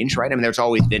that range, right? I mean, there's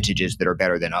always vintages that are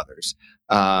better than others.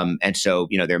 And so,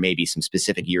 there may be some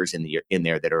specific years in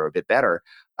there that are a bit better.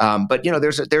 But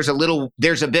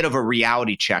there's a bit of a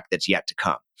reality check that's yet to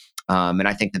come. And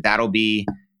I think that'll be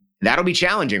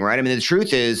challenging, right? I mean, the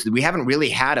truth is we haven't really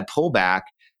had a pullback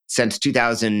since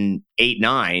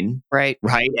 2008-9, right?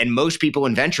 And most people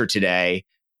in venture today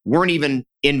weren't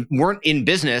in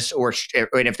business,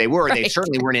 and if they were, they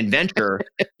certainly weren't in venture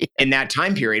in that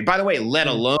time period. By the way, let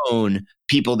alone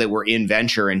people that were in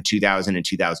venture in 2000 and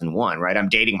 2001, right? I'm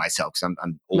dating myself because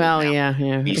I'm old now. Yeah.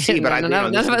 BC, but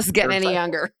none of us get any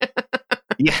younger.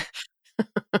 Yeah.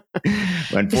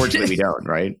 Unfortunately, we don't,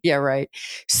 right? Yeah, right.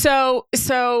 So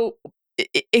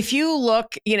if you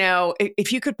look,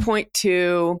 if you could point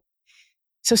to,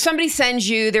 so somebody sends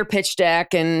you their pitch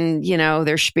deck and,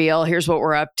 their spiel, here's what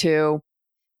we're up to.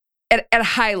 At a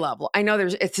high level, I know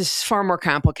it's far more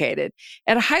complicated.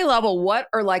 At a high level, what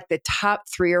are like the top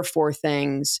 3 or 4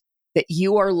 things that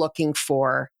you are looking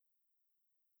for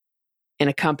in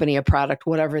a company, a product,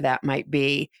 whatever that might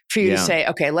be, for you to say,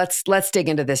 okay, let's dig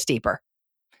into this deeper?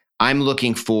 I'm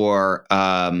looking for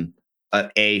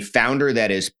a founder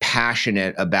that is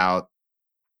passionate about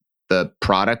the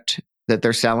product that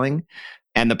they're selling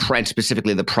and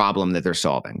specifically the problem that they're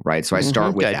solving, right? So I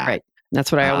start with that. Right.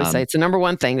 That's what I always say. It's the number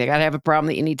one thing. They got to have a problem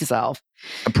that you need to solve.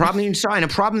 A problem you saw, and a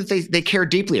problem that they care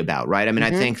deeply about, right? I mean,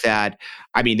 I think that,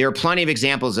 there are plenty of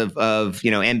examples of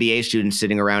MBA students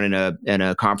sitting around in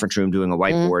a conference room doing a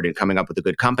whiteboard and coming up with a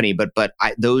good company. But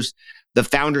the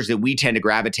founders that we tend to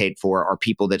gravitate for are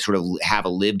people that sort of have a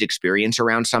lived experience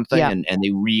around something, and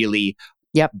they really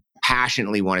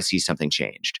passionately want to see something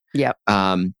changed.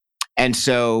 And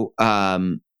so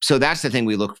that's the thing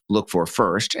we look for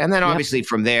first. And then obviously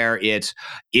from there,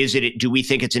 do we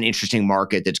think it's an interesting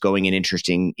market that's going in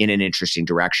an interesting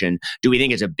direction? Do we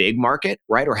think it's a big market,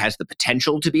 right? Or has the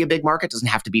potential to be a big market? It doesn't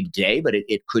have to be today, but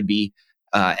it could be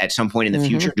at some point in the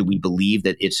future. Do we believe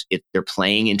that they're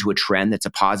playing into a trend that's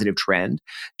a positive trend?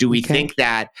 Do we think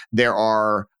that there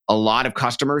are a lot of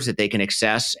customers that they can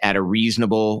access at a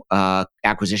reasonable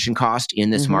acquisition cost in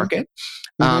this market?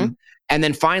 And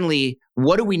then finally,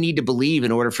 what do we need to believe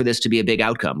in order for this to be a big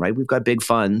outcome, right? We've got big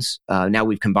funds. Now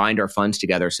we've combined our funds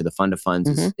together. So the fund of funds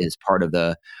is part of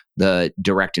the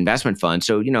direct investment fund.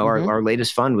 So, our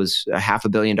latest fund was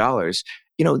 $500 million.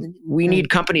 We need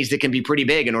companies that can be pretty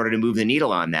big in order to move the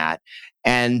needle on that.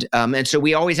 And so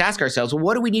we always ask ourselves, well,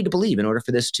 what do we need to believe in order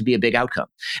for this to be a big outcome?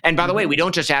 And by the way, we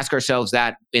don't just ask ourselves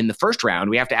that in the first round.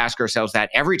 We have to ask ourselves that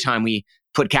every time we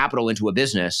put capital into a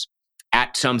business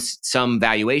at some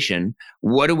valuation.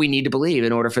 What do we need to believe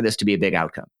in order for this to be a big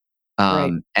outcome?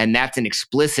 And that's an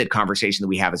explicit conversation that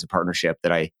we have as a partnership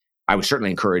that I would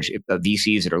certainly encourage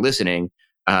VCs that are listening.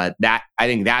 That I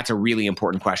think that's a really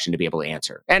important question to be able to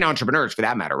answer, and entrepreneurs for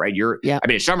that matter, right?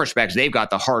 In some respects, they've got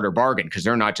the harder bargain because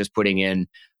they're not just putting in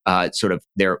sort of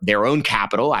their own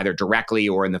capital, either directly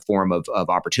or in the form of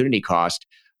opportunity cost,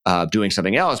 doing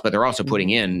something else, but they're also putting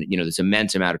in, this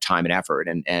immense amount of time and effort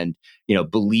and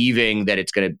believing that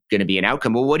it's going to be an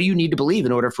outcome. Well, what do you need to believe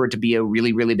in order for it to be a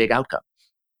really, really big outcome?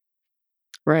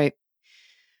 Right.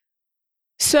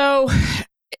 So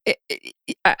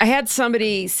I had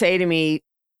somebody say to me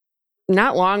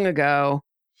not long ago,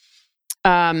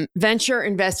 venture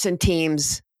invests in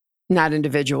teams, not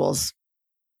individuals.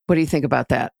 What do you think about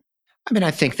that? I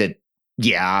think that,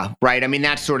 yeah, right.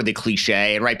 That's sort of the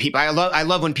cliche, right? I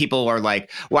love when people are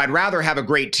like, "Well, I'd rather have a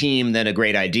great team than a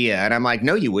great idea," and I'm like,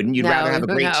 "No, you wouldn't. You'd rather have a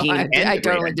great team." I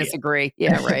totally disagree.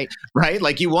 Yeah, right. Right.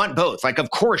 Like you want both. Like, of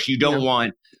course, you don't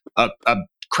want a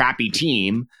crappy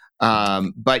team,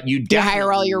 but you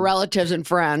hire all your relatives and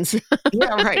friends.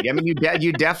 Yeah, right.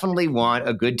 You definitely want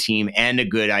a good team and a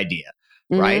good idea,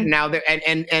 right? Now,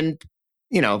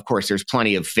 of course, there's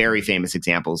plenty of very famous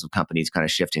examples of companies kind of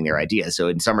shifting their ideas. So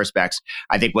in some respects,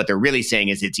 I think what they're really saying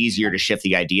is it's easier to shift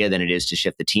the idea than it is to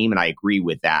shift the team. And I agree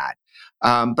with that.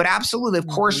 But absolutely, of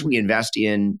course, we invest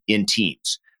in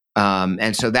teams.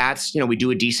 And so that's, we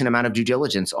do a decent amount of due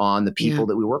diligence on the people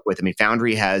that we work with.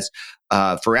 Foundry has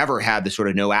forever had the sort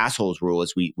of no assholes rule,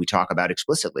 as we talk about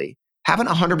explicitly. Haven't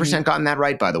 100% gotten that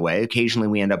right, by the way. Occasionally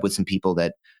we end up with some people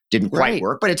that didn't quite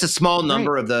work, but it's a small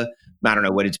number of the, I don't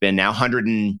know what it's been now,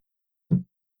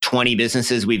 120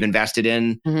 businesses we've invested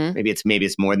in. Maybe it's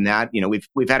more than that.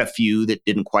 We've had a few that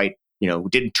didn't quite,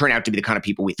 didn't turn out to be the kind of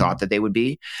people we thought that they would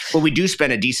be. But we do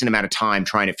spend a decent amount of time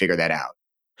trying to figure that out.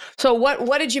 So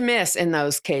what did you miss in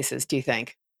those cases, do you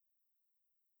think?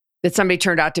 That somebody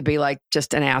turned out to be like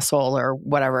just an asshole or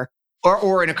whatever?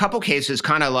 Or in a couple cases,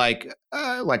 kind of like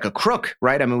a crook,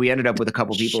 right? We ended up with a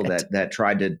couple people that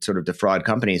tried to sort of defraud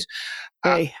companies.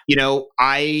 I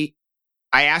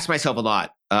asked myself a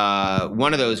lot.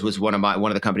 One of those was one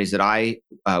of the companies that I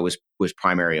was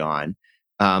primary on.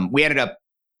 We ended up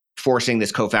forcing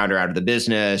this co-founder out of the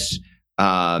business,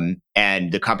 and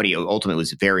the company ultimately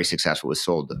was very successful. It was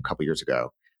sold a couple years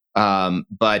ago.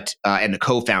 But the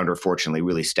co-founder fortunately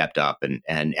really stepped up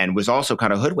and was also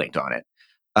kind of hoodwinked on it.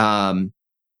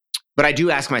 But I do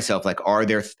ask myself, like, are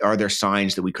there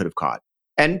signs that we could have caught?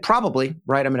 And probably,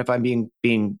 right? If I'm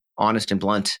being honest and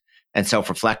blunt and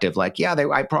self-reflective, like,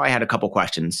 I probably had a couple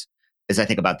questions as I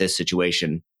think about this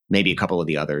situation, maybe a couple of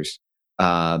the others.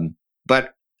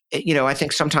 But I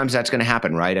think sometimes that's going to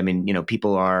happen, right?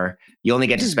 You only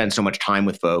get to spend so much time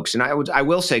with folks. And I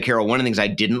will say, Carol, one of the things I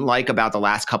didn't like about the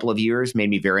last couple of years, made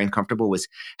me very uncomfortable, was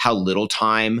how little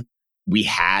time we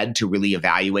had to really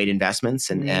evaluate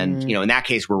investments. And in that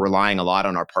case, we're relying a lot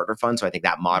on our partner fund. So I think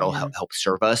that model helped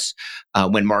serve us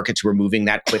when markets were moving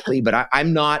that quickly. But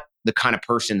I'm not the kind of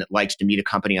person that likes to meet a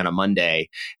company on a Monday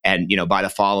and, by the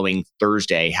following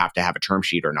Thursday have to have a term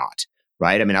sheet or not.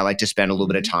 Right. I like to spend a little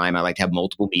bit of time. I like to have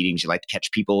multiple meetings. You like to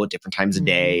catch people at different times of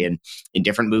day and in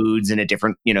different moods and at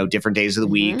different days of the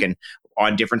week and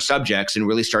on different subjects and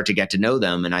really start to get to know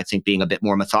them. And I think being a bit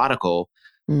more methodical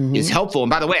is helpful. And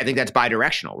by the way, I think that's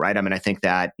bidirectional, right? I think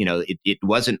that, it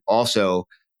wasn't also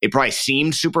it probably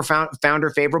seemed super founder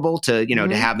favorable to,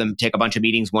 to have them take a bunch of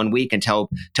meetings one week and tell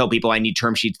people I need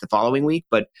term sheets the following week.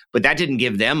 But that didn't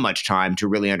give them much time to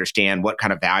really understand what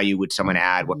kind of value would someone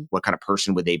add, what kind of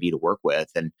person would they be to work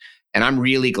with. And I'm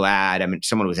really glad. I mean,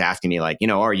 someone was asking me like,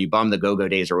 are you bummed the go-go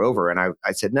days are over? And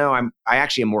I said, no, I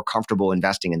actually am more comfortable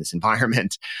investing in this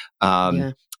environment.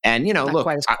 And, look,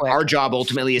 our job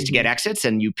ultimately is to get exits,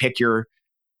 and you pick your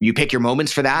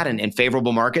moments for that. And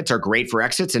favorable markets are great for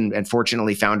exits. And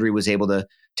fortunately, Foundry was able to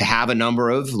have a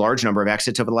large number of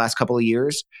exits over the last couple of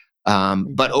years.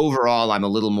 But overall, I'm a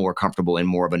little more comfortable in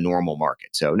more of a normal market.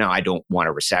 So no, I don't want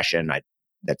a recession.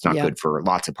 That's not good for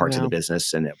lots of parts of the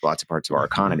business and lots of parts of our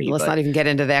economy. Let's not even get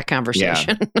into that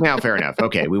conversation. Yeah. Well, fair enough.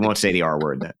 Okay. We won't say the R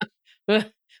word then.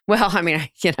 Well, I mean,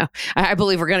 I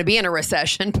believe we're going to be in a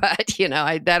recession, but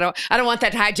I don't want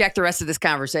that to hijack the rest of this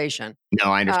conversation.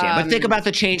 No, I understand. But think about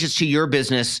the changes to your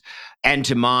business and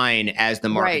to mine as the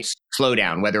markets slow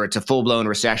down, whether it's a full-blown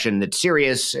recession that's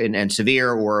serious and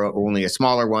severe or only a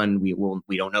smaller one.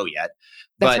 We don't know yet.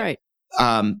 That's right.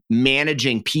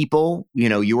 Managing people,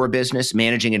 your business,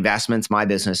 managing investments, my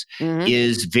business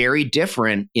is very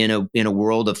different in a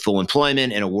world of full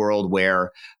employment, in a world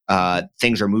where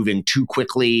things are moving too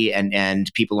quickly and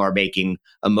people are making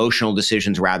emotional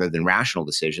decisions rather than rational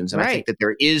decisions. And I think that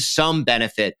there is some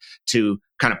benefit to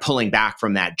kind of pulling back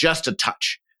from that just a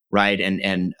touch, right?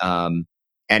 And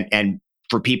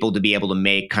for people to be able to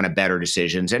make kind of better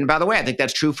decisions. And by the way, I think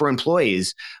that's true for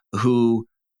employees who,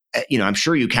 I'm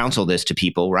sure you counsel this to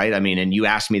people, right? I mean, and you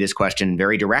asked me this question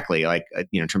very directly, like,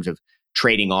 in terms of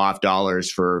trading off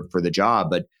dollars for the job,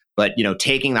 but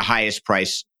taking the highest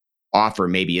price offer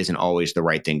maybe isn't always the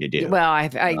right thing to do. Well, I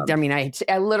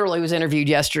literally was interviewed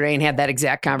yesterday and had that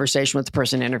exact conversation with the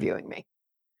person interviewing me.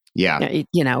 Yeah.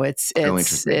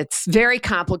 It's very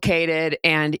complicated,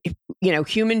 and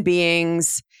human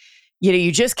beings,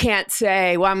 you just can't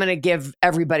say, well, I'm going to give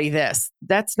everybody this.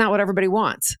 That's not what everybody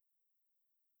wants.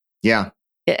 Yeah.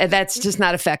 That's just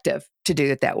not effective to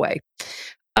do it that way.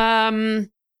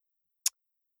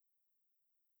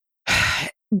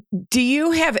 Do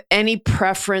you have any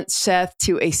preference, Seth,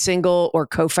 to a single or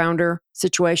co-founder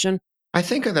situation? I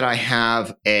think that I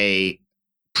have a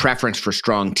preference for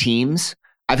strong teams.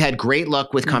 I've had great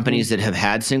luck with companies that have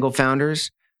had single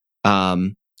founders.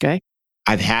 Okay.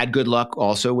 I've had good luck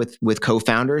also with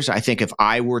co-founders. I think if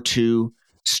I were to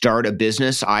start a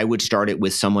business, I would start it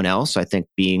with someone else. I think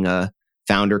being a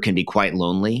founder can be quite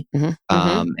lonely. And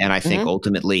I think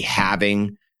ultimately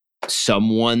having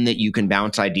someone that you can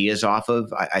bounce ideas off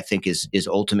of, I think is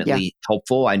ultimately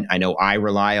helpful. I know I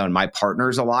rely on my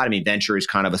partners a lot. I mean, venture is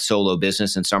kind of a solo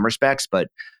business in some respects, but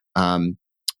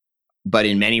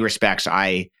in many respects,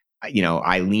 I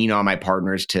lean on my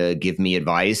partners to give me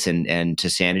advice and to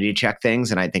sanity check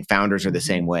things. And I think founders are the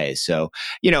same way. So,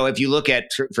 if you look at,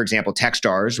 for example,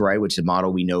 Techstars, right, which is a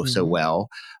model we know so well,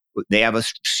 they have a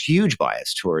huge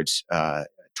bias towards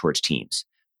teams.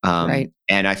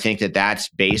 And I think that that's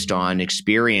based on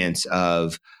experience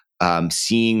of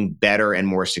seeing better and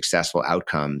more successful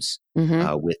outcomes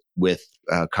with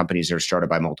companies that are started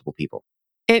by multiple people.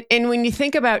 And when you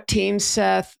think about teams,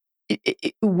 Seth,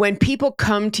 when people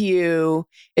come to you,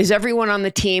 is everyone on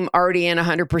the team already in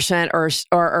 100%,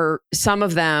 or some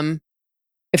of them,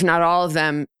 if not all of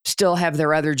them, still have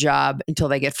their other job until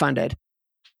they get funded?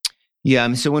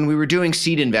 Yeah. So when we were doing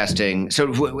seed investing,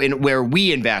 where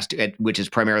we invest, which is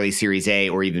primarily Series A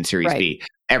or even Series B,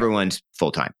 everyone's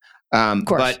full time. Of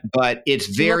course. But it's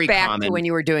very back common to when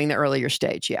you were doing the earlier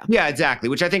stage. Yeah. Yeah, exactly.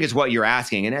 Which I think is what you're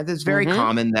asking, and it's very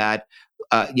common that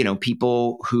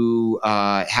people who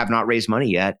have not raised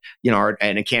money yet,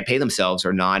 and can't pay themselves,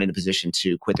 are not in a position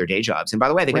to quit their day jobs. And by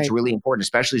the way, I think it's really important,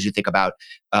 especially as you think about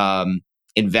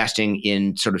investing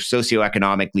in sort of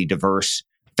socioeconomically diverse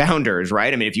founders,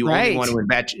 right? I mean, if you only want to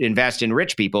invest in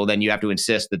rich people, then you have to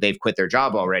insist that they've quit their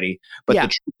job already. But the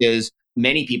truth is,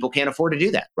 many people can't afford to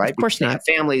do that, right? Of course they have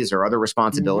families or other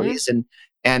responsibilities,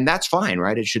 and that's fine,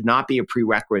 right? It should not be a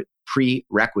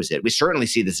prerequisite. We certainly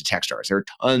see this at Techstars. There are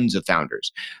tons of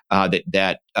founders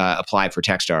that apply for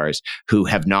Techstars who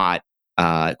have not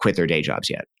quit their day jobs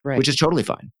yet, which is totally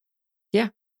fine. Yeah.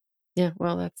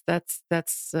 Well,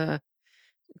 that's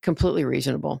completely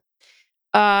reasonable.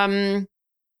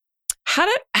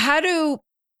 How do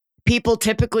people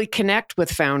typically connect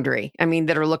with Foundry? I mean,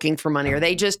 that are looking for money? Are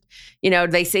they just,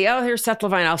 they say, oh, here's Seth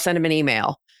Levine, I'll send him an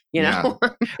email, know?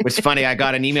 It's funny. I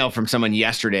got an email from someone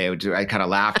yesterday, which I kind of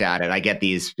laughed at it. I get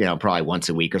these, probably once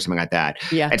a week or something like that.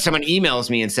 Yeah. And someone emails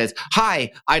me and says,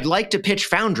 hi, I'd like to pitch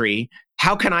Foundry.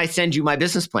 How can I send you my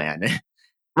business plan?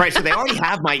 Right. So they already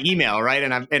have my email, right?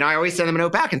 And I always send them a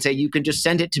note back and say, you can just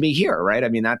send it to me here, right? I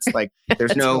mean, that's like,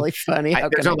 there's That's no, really funny.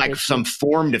 there's no like some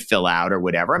form to fill out or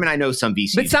whatever. I mean, I know some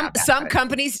VCs But have that, some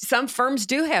companies, some firms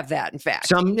do have that, in fact.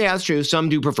 Some, yeah, that's true. Some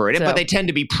do prefer it, but they tend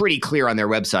to be pretty clear on their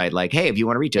website, like, hey, if you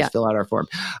want to reach us, fill out our form.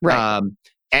 Right.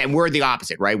 And we're the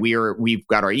opposite, right? We've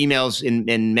got our emails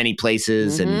in many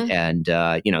places, and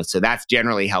so that's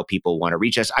generally how people want to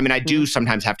reach us. I mean, I do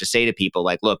sometimes have to say to people,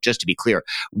 like, look, just to be clear,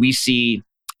 we see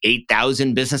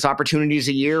 8,000 business opportunities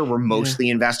a year. We're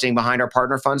mostly investing behind our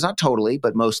partner funds, not totally,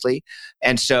 but mostly.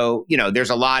 And so,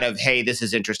 there's a lot of, hey, this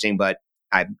is interesting, but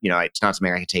it's not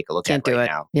something I can take a look at right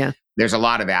now. Yeah. There's a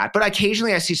lot of that, but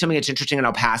occasionally I see something that's interesting and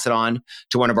I'll pass it on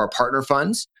to one of our partner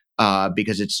funds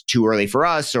because it's too early for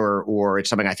us or it's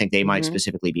something I think they might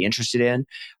specifically be interested in.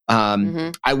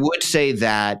 I would say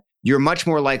that you're much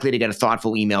more likely to get a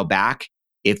thoughtful email back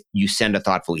if you send a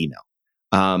thoughtful email.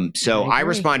 So I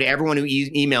respond to everyone who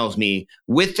emails me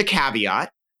with the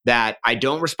caveat that I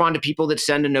don't respond to people that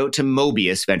send a note to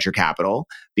Mobius Venture Capital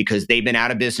because they've been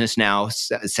out of business now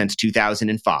since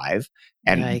 2005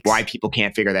 and why people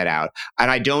can't figure that out. And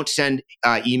I don't send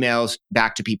emails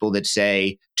back to people that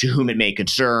say, to whom it may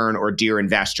concern or dear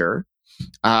investor.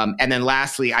 And then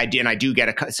lastly, I do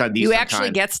get some of these. You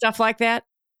actually get stuff like that?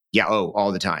 Yeah.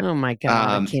 all the time. Oh my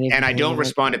God. I don't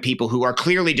respond to people who are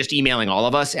clearly just emailing all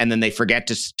of us and then they forget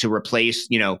to replace,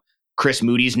 Chris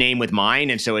Moody's name with mine.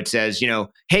 And so it says,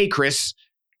 hey, Chris,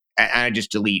 and I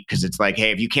just delete because it's like,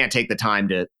 hey, if you can't take the time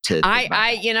to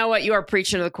you know what, you are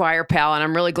preaching to the choir, pal. And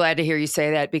I'm really glad to hear you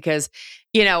say that because,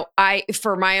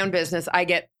 for my own business, I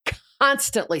get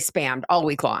constantly spammed all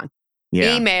week long.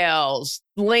 Yeah. Emails,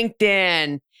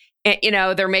 LinkedIn,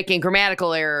 they're making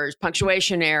grammatical errors,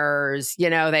 punctuation errors,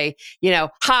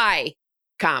 hi,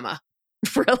 comma,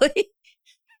 really?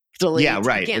 Delete. Yeah,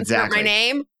 right. You can't exactly. my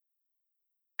name.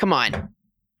 Come on.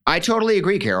 I totally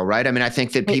agree, Carol, right? I mean, I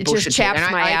think that people should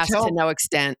chaps my ass to no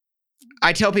extent.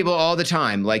 I tell people all the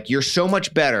time, like, you're so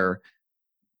much better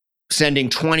sending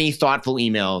 20 thoughtful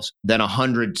emails than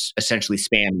 100 essentially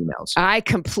spam emails. I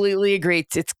completely agree.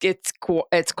 It's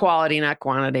quality, not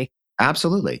quantity.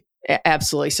 Absolutely.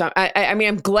 Absolutely. So I mean,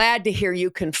 I'm glad to hear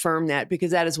you confirm that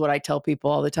because that is what I tell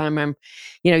people all the time.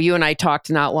 You and I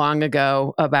talked not long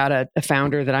ago about a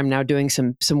founder that I'm now doing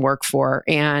some work for.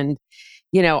 And,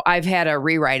 I've had to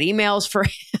rewrite emails for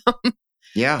him.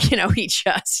 Yeah. He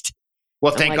just.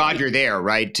 Well, thank God you're there,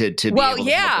 right? To be able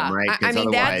to help him, right? I mean,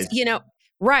 otherwise... that's,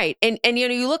 right. And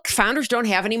you look, founders don't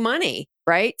have any money,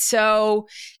 right? So,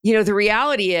 the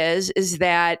reality is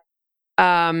that,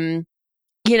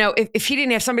 if he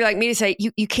didn't have somebody like me to say,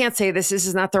 you can't say this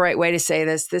is not the right way to say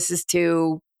this is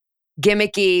too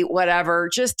gimmicky, whatever,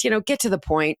 just, get to the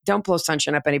point. Don't blow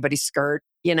sunshine up anybody's skirt,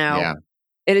 Yeah.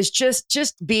 It is just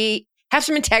have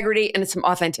some integrity and some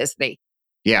authenticity.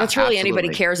 Yeah. That's really anybody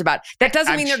cares about. That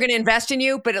doesn't mean they're going to invest in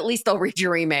you, but at least they'll read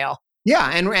your email.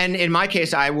 Yeah, and in my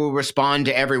case, I will respond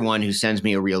to everyone who sends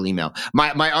me a real email.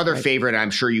 My other favorite, I'm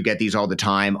sure you get these all the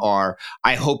time, are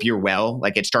I hope you're well.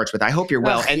 Like it starts with I hope you're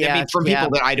well, I mean, from people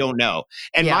that I don't know.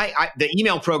 And the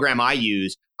email program I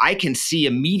use, I can see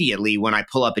immediately when I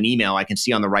pull up an email, I can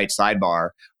see on the right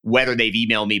sidebar whether they've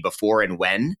emailed me before and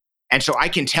when. And so I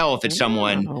can tell if it's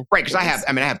someone, right? Because I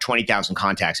have 20,000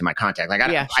 contacts in my contact. Like,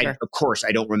 of course,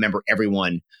 I don't remember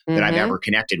everyone that I've ever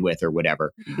connected with or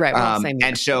whatever. Right. Well, same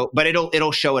and so, but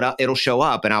it'll show it up. It'll show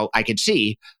up, and I can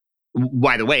see.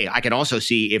 By the way, I can also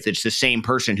see if it's the same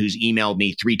person who's emailed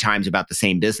me 3 times about the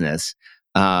same business.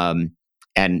 And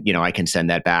I can send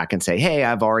that back and say, hey,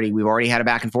 we've already had a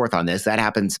back and forth on this. That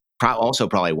happens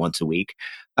probably once a week.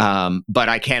 But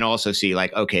I can also see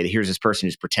like, okay, here's this person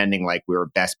who's pretending like we're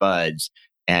best buds.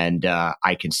 And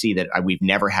I can see that we've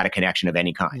never had a connection of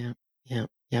any kind. Yeah.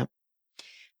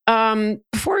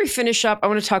 Before we finish up, I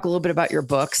want to talk a little bit about your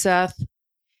book, Seth.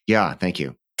 Yeah, thank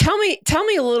you. Tell me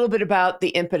a little bit about the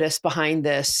impetus behind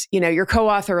this. Your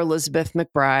co-author, Elizabeth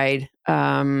McBride,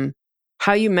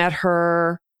 how you met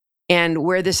her and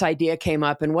where this idea came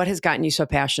up and what has gotten you so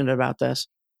passionate about this.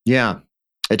 Yeah,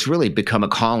 it's really become a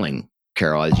calling,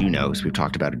 Carol, as you know, because we've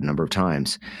talked about it a number of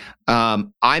times.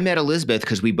 I met Elizabeth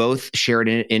because we both shared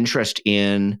an interest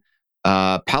in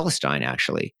Palestine,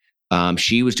 actually.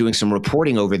 She was doing some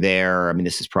reporting over there. I mean,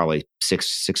 this is probably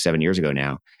 7 years ago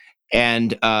now.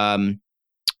 And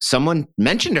someone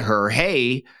mentioned to her,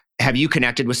 hey, have you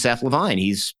connected with Seth Levine?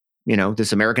 He's,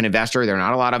 this American investor. There are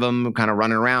not a lot of them kind of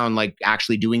running around, like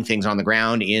actually doing things on the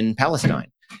ground in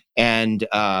Palestine. And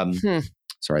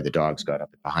Sorry, the dogs got up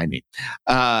behind me.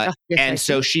 Yes, and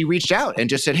so she reached out and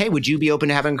just said, "Hey, would you be open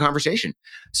to having a conversation?"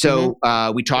 So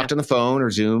we talked on the phone or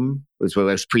Zoom. It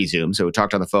was pre-Zoom, so we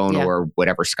talked on the phone or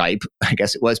whatever, Skype, I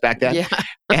guess it was back then.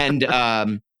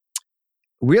 And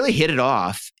really hit it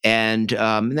off. And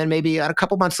then maybe a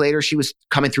couple months later, she was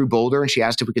coming through Boulder and she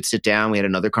asked if we could sit down. We had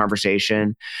another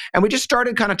conversation and we just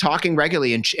started kind of talking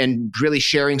regularly and really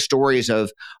sharing stories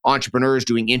of entrepreneurs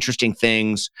doing interesting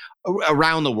things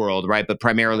around the world, right? But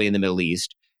primarily in the Middle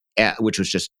East, which was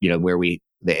just, where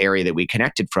the area that we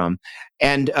connected from.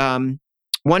 And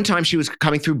one time she was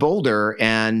coming through Boulder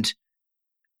and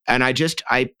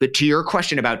but to your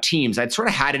question about teams, I'd sort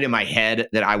of had it in my head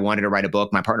that I wanted to write a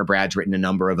book. My partner Brad's written a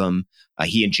number of them.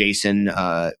 He and Jason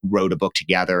wrote a book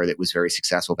together that was very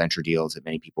successful, Venture Deals, that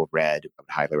many people have read. I would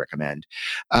highly recommend.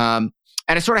 And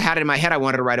I sort of had it in my head I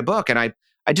wanted to write a book, and I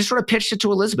just sort of pitched it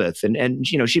to Elizabeth. And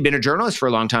she'd been a journalist for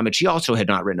a long time, but she also had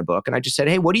not written a book. And I just said,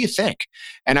 "Hey, what do you think?"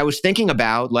 And I was thinking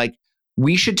about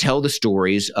we should tell the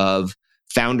stories of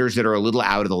founders that are a little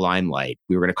out of the limelight.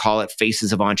 We were going to call it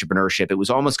Faces of Entrepreneurship. It was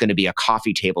almost going to be a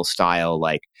coffee table style,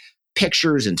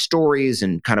 pictures and stories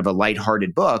and kind of a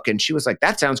lighthearted book. And she was like,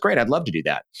 "That sounds great. I'd love to do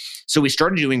that." So we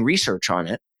started doing research on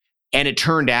it. And it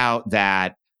turned out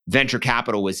that venture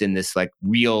capital was in this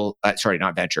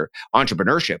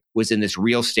entrepreneurship was in this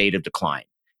real state of decline.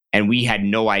 And we had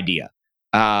no idea.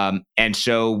 And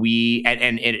so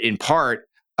in part,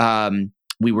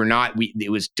 it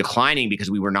was declining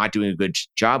because we were not doing a good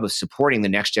job of supporting the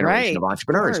next generation of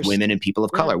entrepreneurs, women and people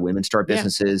of color. Women start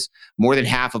businesses. More than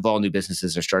half of all new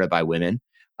businesses are started by women.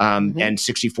 And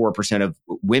 64% of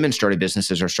women started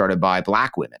businesses are started by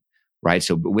Black women, right?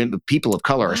 So people of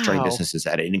color are starting businesses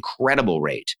at an incredible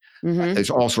rate. There's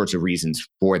all sorts of reasons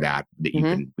for that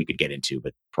we could get into,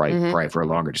 but probably for a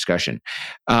longer discussion.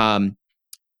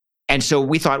 And so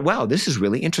we thought, wow, this is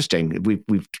really interesting.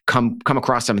 We've come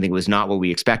across something that was not what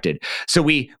we expected. So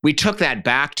we took that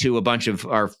back to a bunch of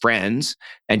our friends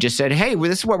and just said, "Hey,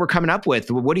 this is what we're coming up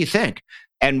with. What do you think?"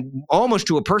 And almost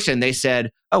to a person, they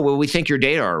said, "Oh, well, we think your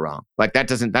data are wrong.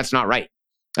 That's not right.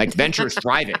 Venture is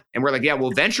thriving." And we're like, "Yeah,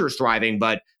 well, venture is thriving,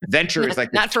 but venture is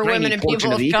not for women and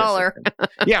people of color."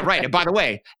 Yeah, right. And by the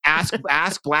way,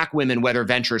 ask Black women whether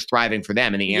venture is thriving for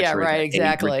them, and the answer is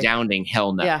a resounding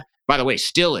hell no. Yeah. By the way,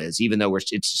 still is, even though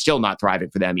it's still not thriving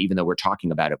for them, even though we're talking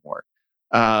about it more.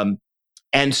 And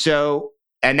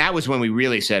that was when we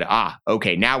really said,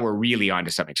 okay, now we're really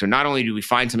onto something. So not only do we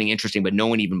find something interesting, but no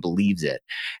one even believes it.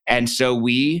 And so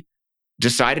we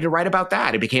decided to write about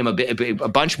that. It became a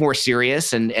bunch more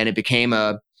serious, and it became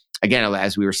again,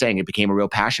 as we were saying, it became a real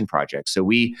passion project. So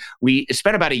we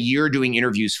spent about a year doing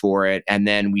interviews for it, and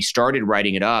then we started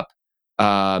writing it up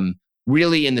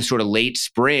really in the sort of late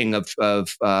spring of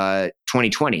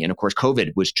 2020. And of course,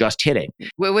 COVID was just hitting.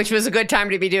 Which was a good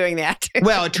time to be doing that.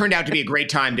 Well, it turned out to be a great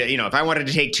time to, if I wanted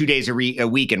to take 2 days a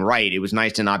week and write, it was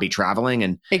nice to not be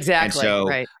traveling. Exactly. And so,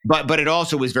 right. But it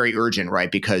also was very urgent,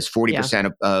 right? Because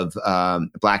 40% of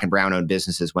Black and Brown owned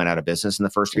businesses went out of business in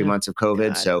the first 3 months of COVID.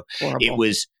 God, so horrible. It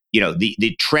was,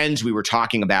 the trends we were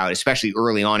talking about, especially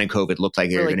early on in COVID, looked like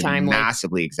they were going to be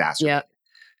massively exacerbated. Yep.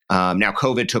 Now,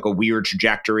 COVID took a weird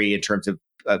trajectory in terms of,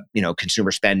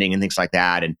 consumer spending and things like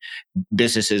that. And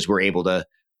businesses were able to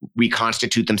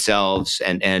reconstitute themselves.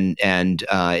 And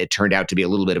it turned out to be a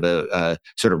little bit of a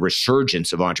sort of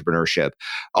resurgence of entrepreneurship,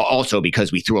 also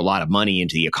because we threw a lot of money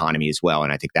into the economy as well.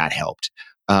 And I think that helped.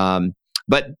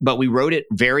 But we wrote it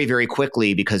very, very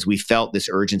quickly because we felt this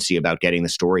urgency about getting the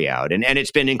story out. And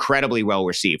it's been incredibly well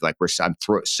received. I'm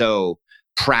so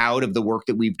proud of the work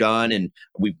that we've done, and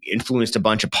we've influenced a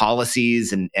bunch of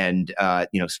policies and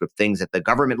sort of things at the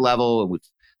government level. We've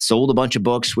sold a bunch of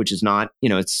books, which is not,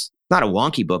 it's not a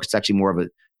wonky book. It's actually more of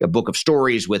a book of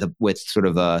stories with sort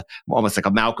of almost like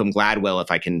a Malcolm Gladwell,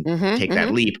 if I can take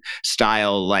that leap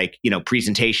style,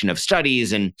 presentation of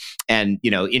studies and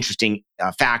interesting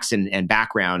facts and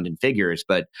background and figures.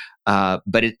 But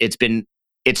it's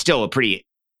still a pretty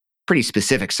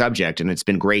specific subject, and it's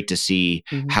been great to see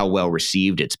how well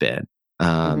received it's been.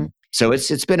 So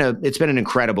it's been an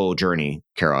incredible journey,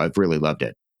 Carol. I've really loved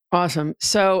it. Awesome.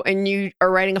 So, and you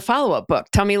are writing a follow-up book.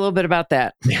 Tell me a little bit about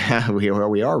that. Yeah, we are.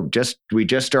 We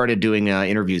just started doing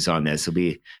interviews on this. It'll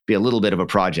be a little bit of a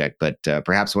project, but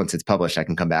perhaps once it's published, I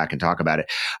can come back and talk about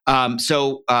it. I'm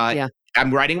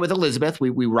writing with Elizabeth.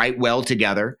 We write well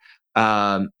together.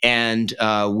 And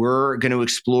we're going to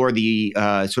explore the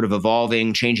sort of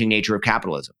evolving, changing nature of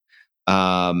capitalism.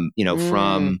 From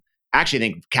actually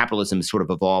think capitalism has sort of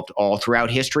evolved all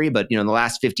throughout history, but in the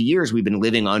last 50 years, we've been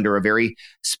living under a very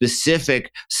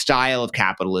specific style of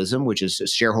capitalism, which is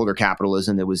shareholder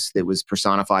capitalism that was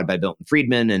personified by Milton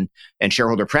Friedman and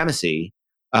shareholder primacy.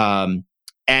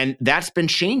 And that's been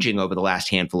changing over the last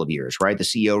handful of years, right? The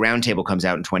CEO Roundtable comes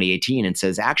out in 2018 and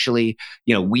says, actually,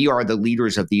 we are the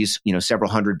leaders of these, several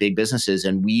hundred big businesses,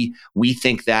 and we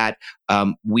think that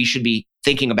we should be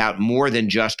thinking about more than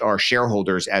just our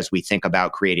shareholders as we think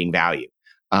about creating value.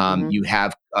 You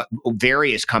have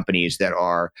various companies that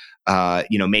are,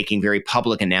 making very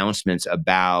public announcements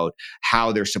about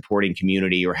how they're supporting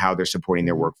community or how they're supporting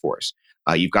their workforce.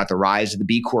 You've got the rise of the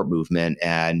B Corp movement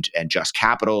and Just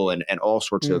Capital and all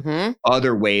sorts of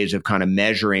other ways of kind of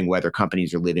measuring whether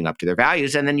companies are living up to their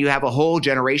values. And then you have a whole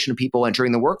generation of people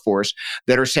entering the workforce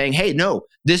that are saying, hey, no,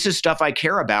 this is stuff I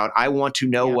care about. I want to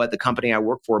know what the company I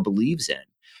work for believes in.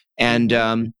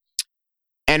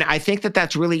 And I think that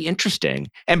that's really interesting.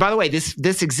 And by the way,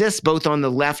 this exists both on the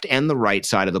left and the right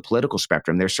side of the political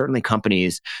spectrum. There's certainly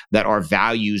companies that are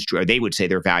values, they would say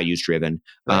they're values driven,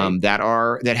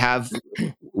 that have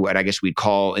what I guess we'd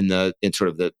call in sort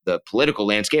of the political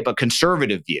landscape a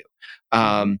conservative view.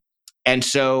 And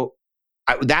so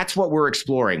that's what we're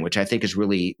exploring, which I think is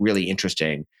really, really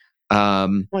interesting.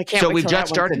 So we've just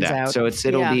started that. So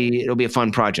it'll be a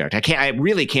fun project. I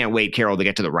really can't wait, Carol, to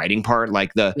get to the writing part.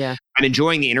 I'm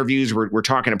enjoying the interviews. We're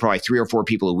talking to probably 3 or 4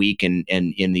 people a week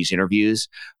in these interviews,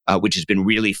 which has been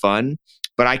really fun.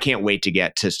 But I can't wait to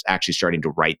get to actually starting to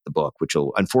write the book, which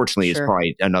will unfortunately is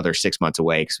probably another 6 months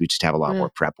away because we just have a lot more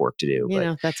prep work to do.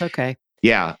 But, that's okay.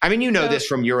 Yeah. I mean, this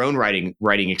from your own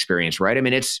writing experience, right? I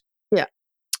mean, it's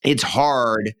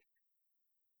hard.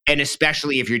 And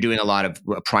especially if you're doing a lot of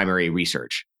primary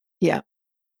research. Yeah.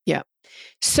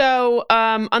 So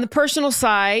on the personal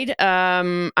side,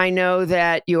 I know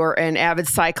that you're an avid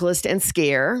cyclist and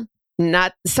skier.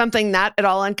 Not at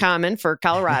all uncommon for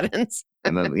Coloradans.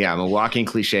 I'm a walking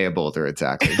cliche of Boulder,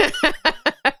 exactly.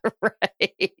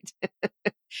 Right.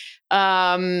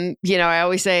 I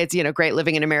always say it's, great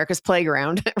living in America's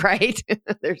playground, right?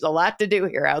 There's a lot to do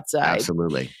here outside.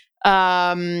 Absolutely.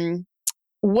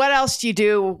 What else do you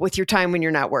do with your time when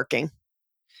you're not working?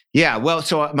 Yeah, well,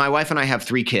 so my wife and I have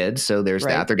 3 kids, so there's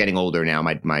that. They're getting older now.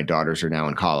 My daughters are now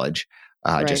in college,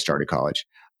 just started college.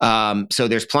 So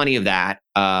there's plenty of that.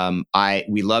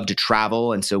 We love to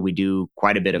travel, and so we do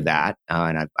quite a bit of that.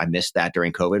 And I missed that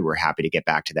during COVID. We're happy to get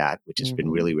back to that, which has been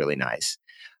really, really nice.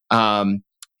 And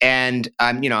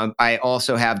I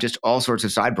also have just all sorts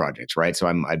of side projects, right? So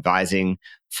I'm advising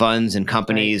funds and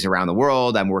companies around the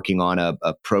world. I'm working on a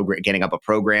program, getting up a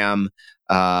program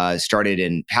started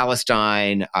in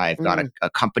Palestine. I've got a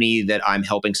company that I'm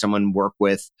helping someone work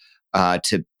with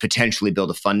to potentially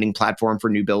build a funding platform for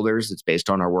new builders. It's based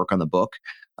on our work on the book,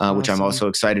 which I'm also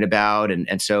excited about.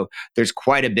 And so there's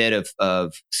quite a bit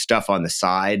of stuff on the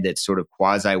side that's sort of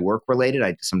quasi work related.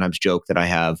 I sometimes joke that I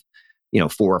have 4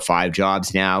 or 5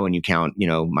 jobs now, and you count,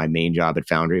 my main job at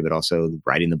Foundry, but also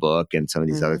writing the book and some of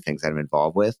these other things that I'm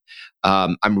involved with.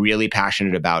 I'm really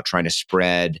passionate about trying to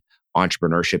spread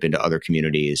entrepreneurship into other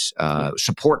communities,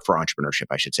 support for entrepreneurship,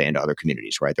 I should say, into other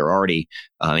communities, right? They're already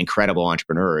incredible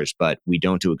entrepreneurs, but we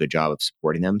don't do a good job of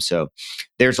supporting them. So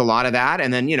there's a lot of that.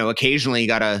 And then, occasionally you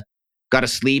gotta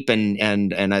sleep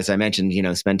and as I mentioned,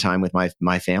 spend time with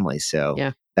my family.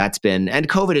 So that's been, and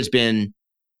COVID has been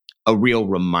a real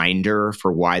reminder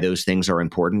for why those things are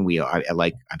important.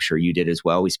 I'm sure you did as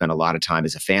well. We spent a lot of time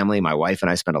as a family. My wife and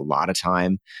I spent a lot of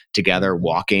time together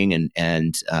walking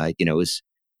and was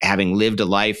having lived a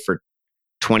life for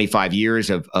 25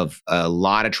 years of a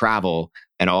lot of travel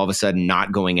and all of a sudden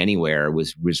not going anywhere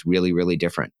was really, really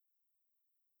different.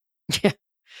 Yeah,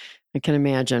 I can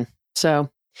imagine. So,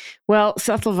 well,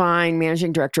 Seth Levine,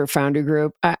 Managing Director of Foundry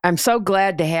Group, I'm so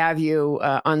glad to have you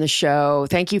on the show.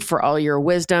 Thank you for all your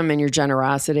wisdom and your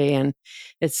generosity. And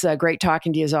it's great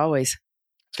talking to you as always.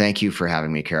 Thank you for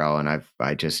having me, Carol. And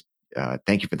I just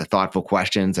thank you for the thoughtful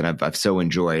questions. And I've so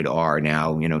enjoyed our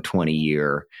now,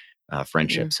 20-year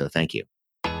friendship. So thank you.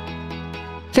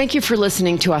 Thank you for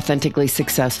listening to Authentically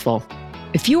Successful.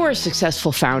 If you are a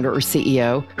successful founder or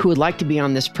CEO who would like to be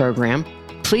on this program,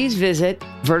 please visit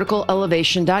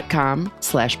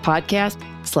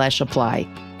verticalelevation.com/podcast/apply.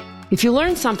 If you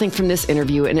learned something from this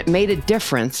interview and it made a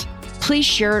difference, please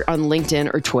share it on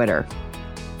LinkedIn or Twitter.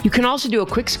 You can also do a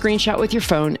quick screenshot with your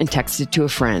phone and text it to a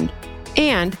friend.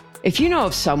 And if you know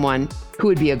of someone who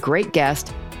would be a great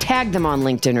guest, tag them on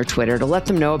LinkedIn or Twitter to let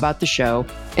them know about the show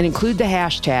and include the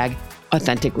hashtag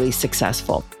Authentically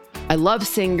Successful. I love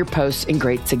seeing your posts and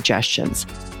great suggestions.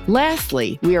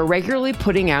 Lastly, we are regularly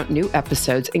putting out new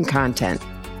episodes and content.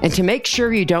 And to make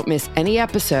sure you don't miss any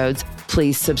episodes,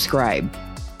 please subscribe.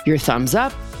 Your thumbs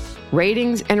up,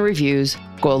 ratings, and reviews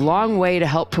go a long way to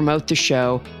help promote the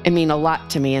show and mean a lot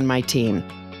to me and my team.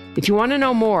 If you want to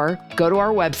know more, go to our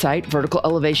website,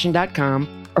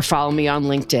 verticalelevation.com, or follow me on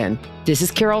LinkedIn. This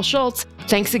is Carol Schultz.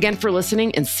 Thanks again for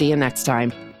listening, and see you next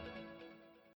time.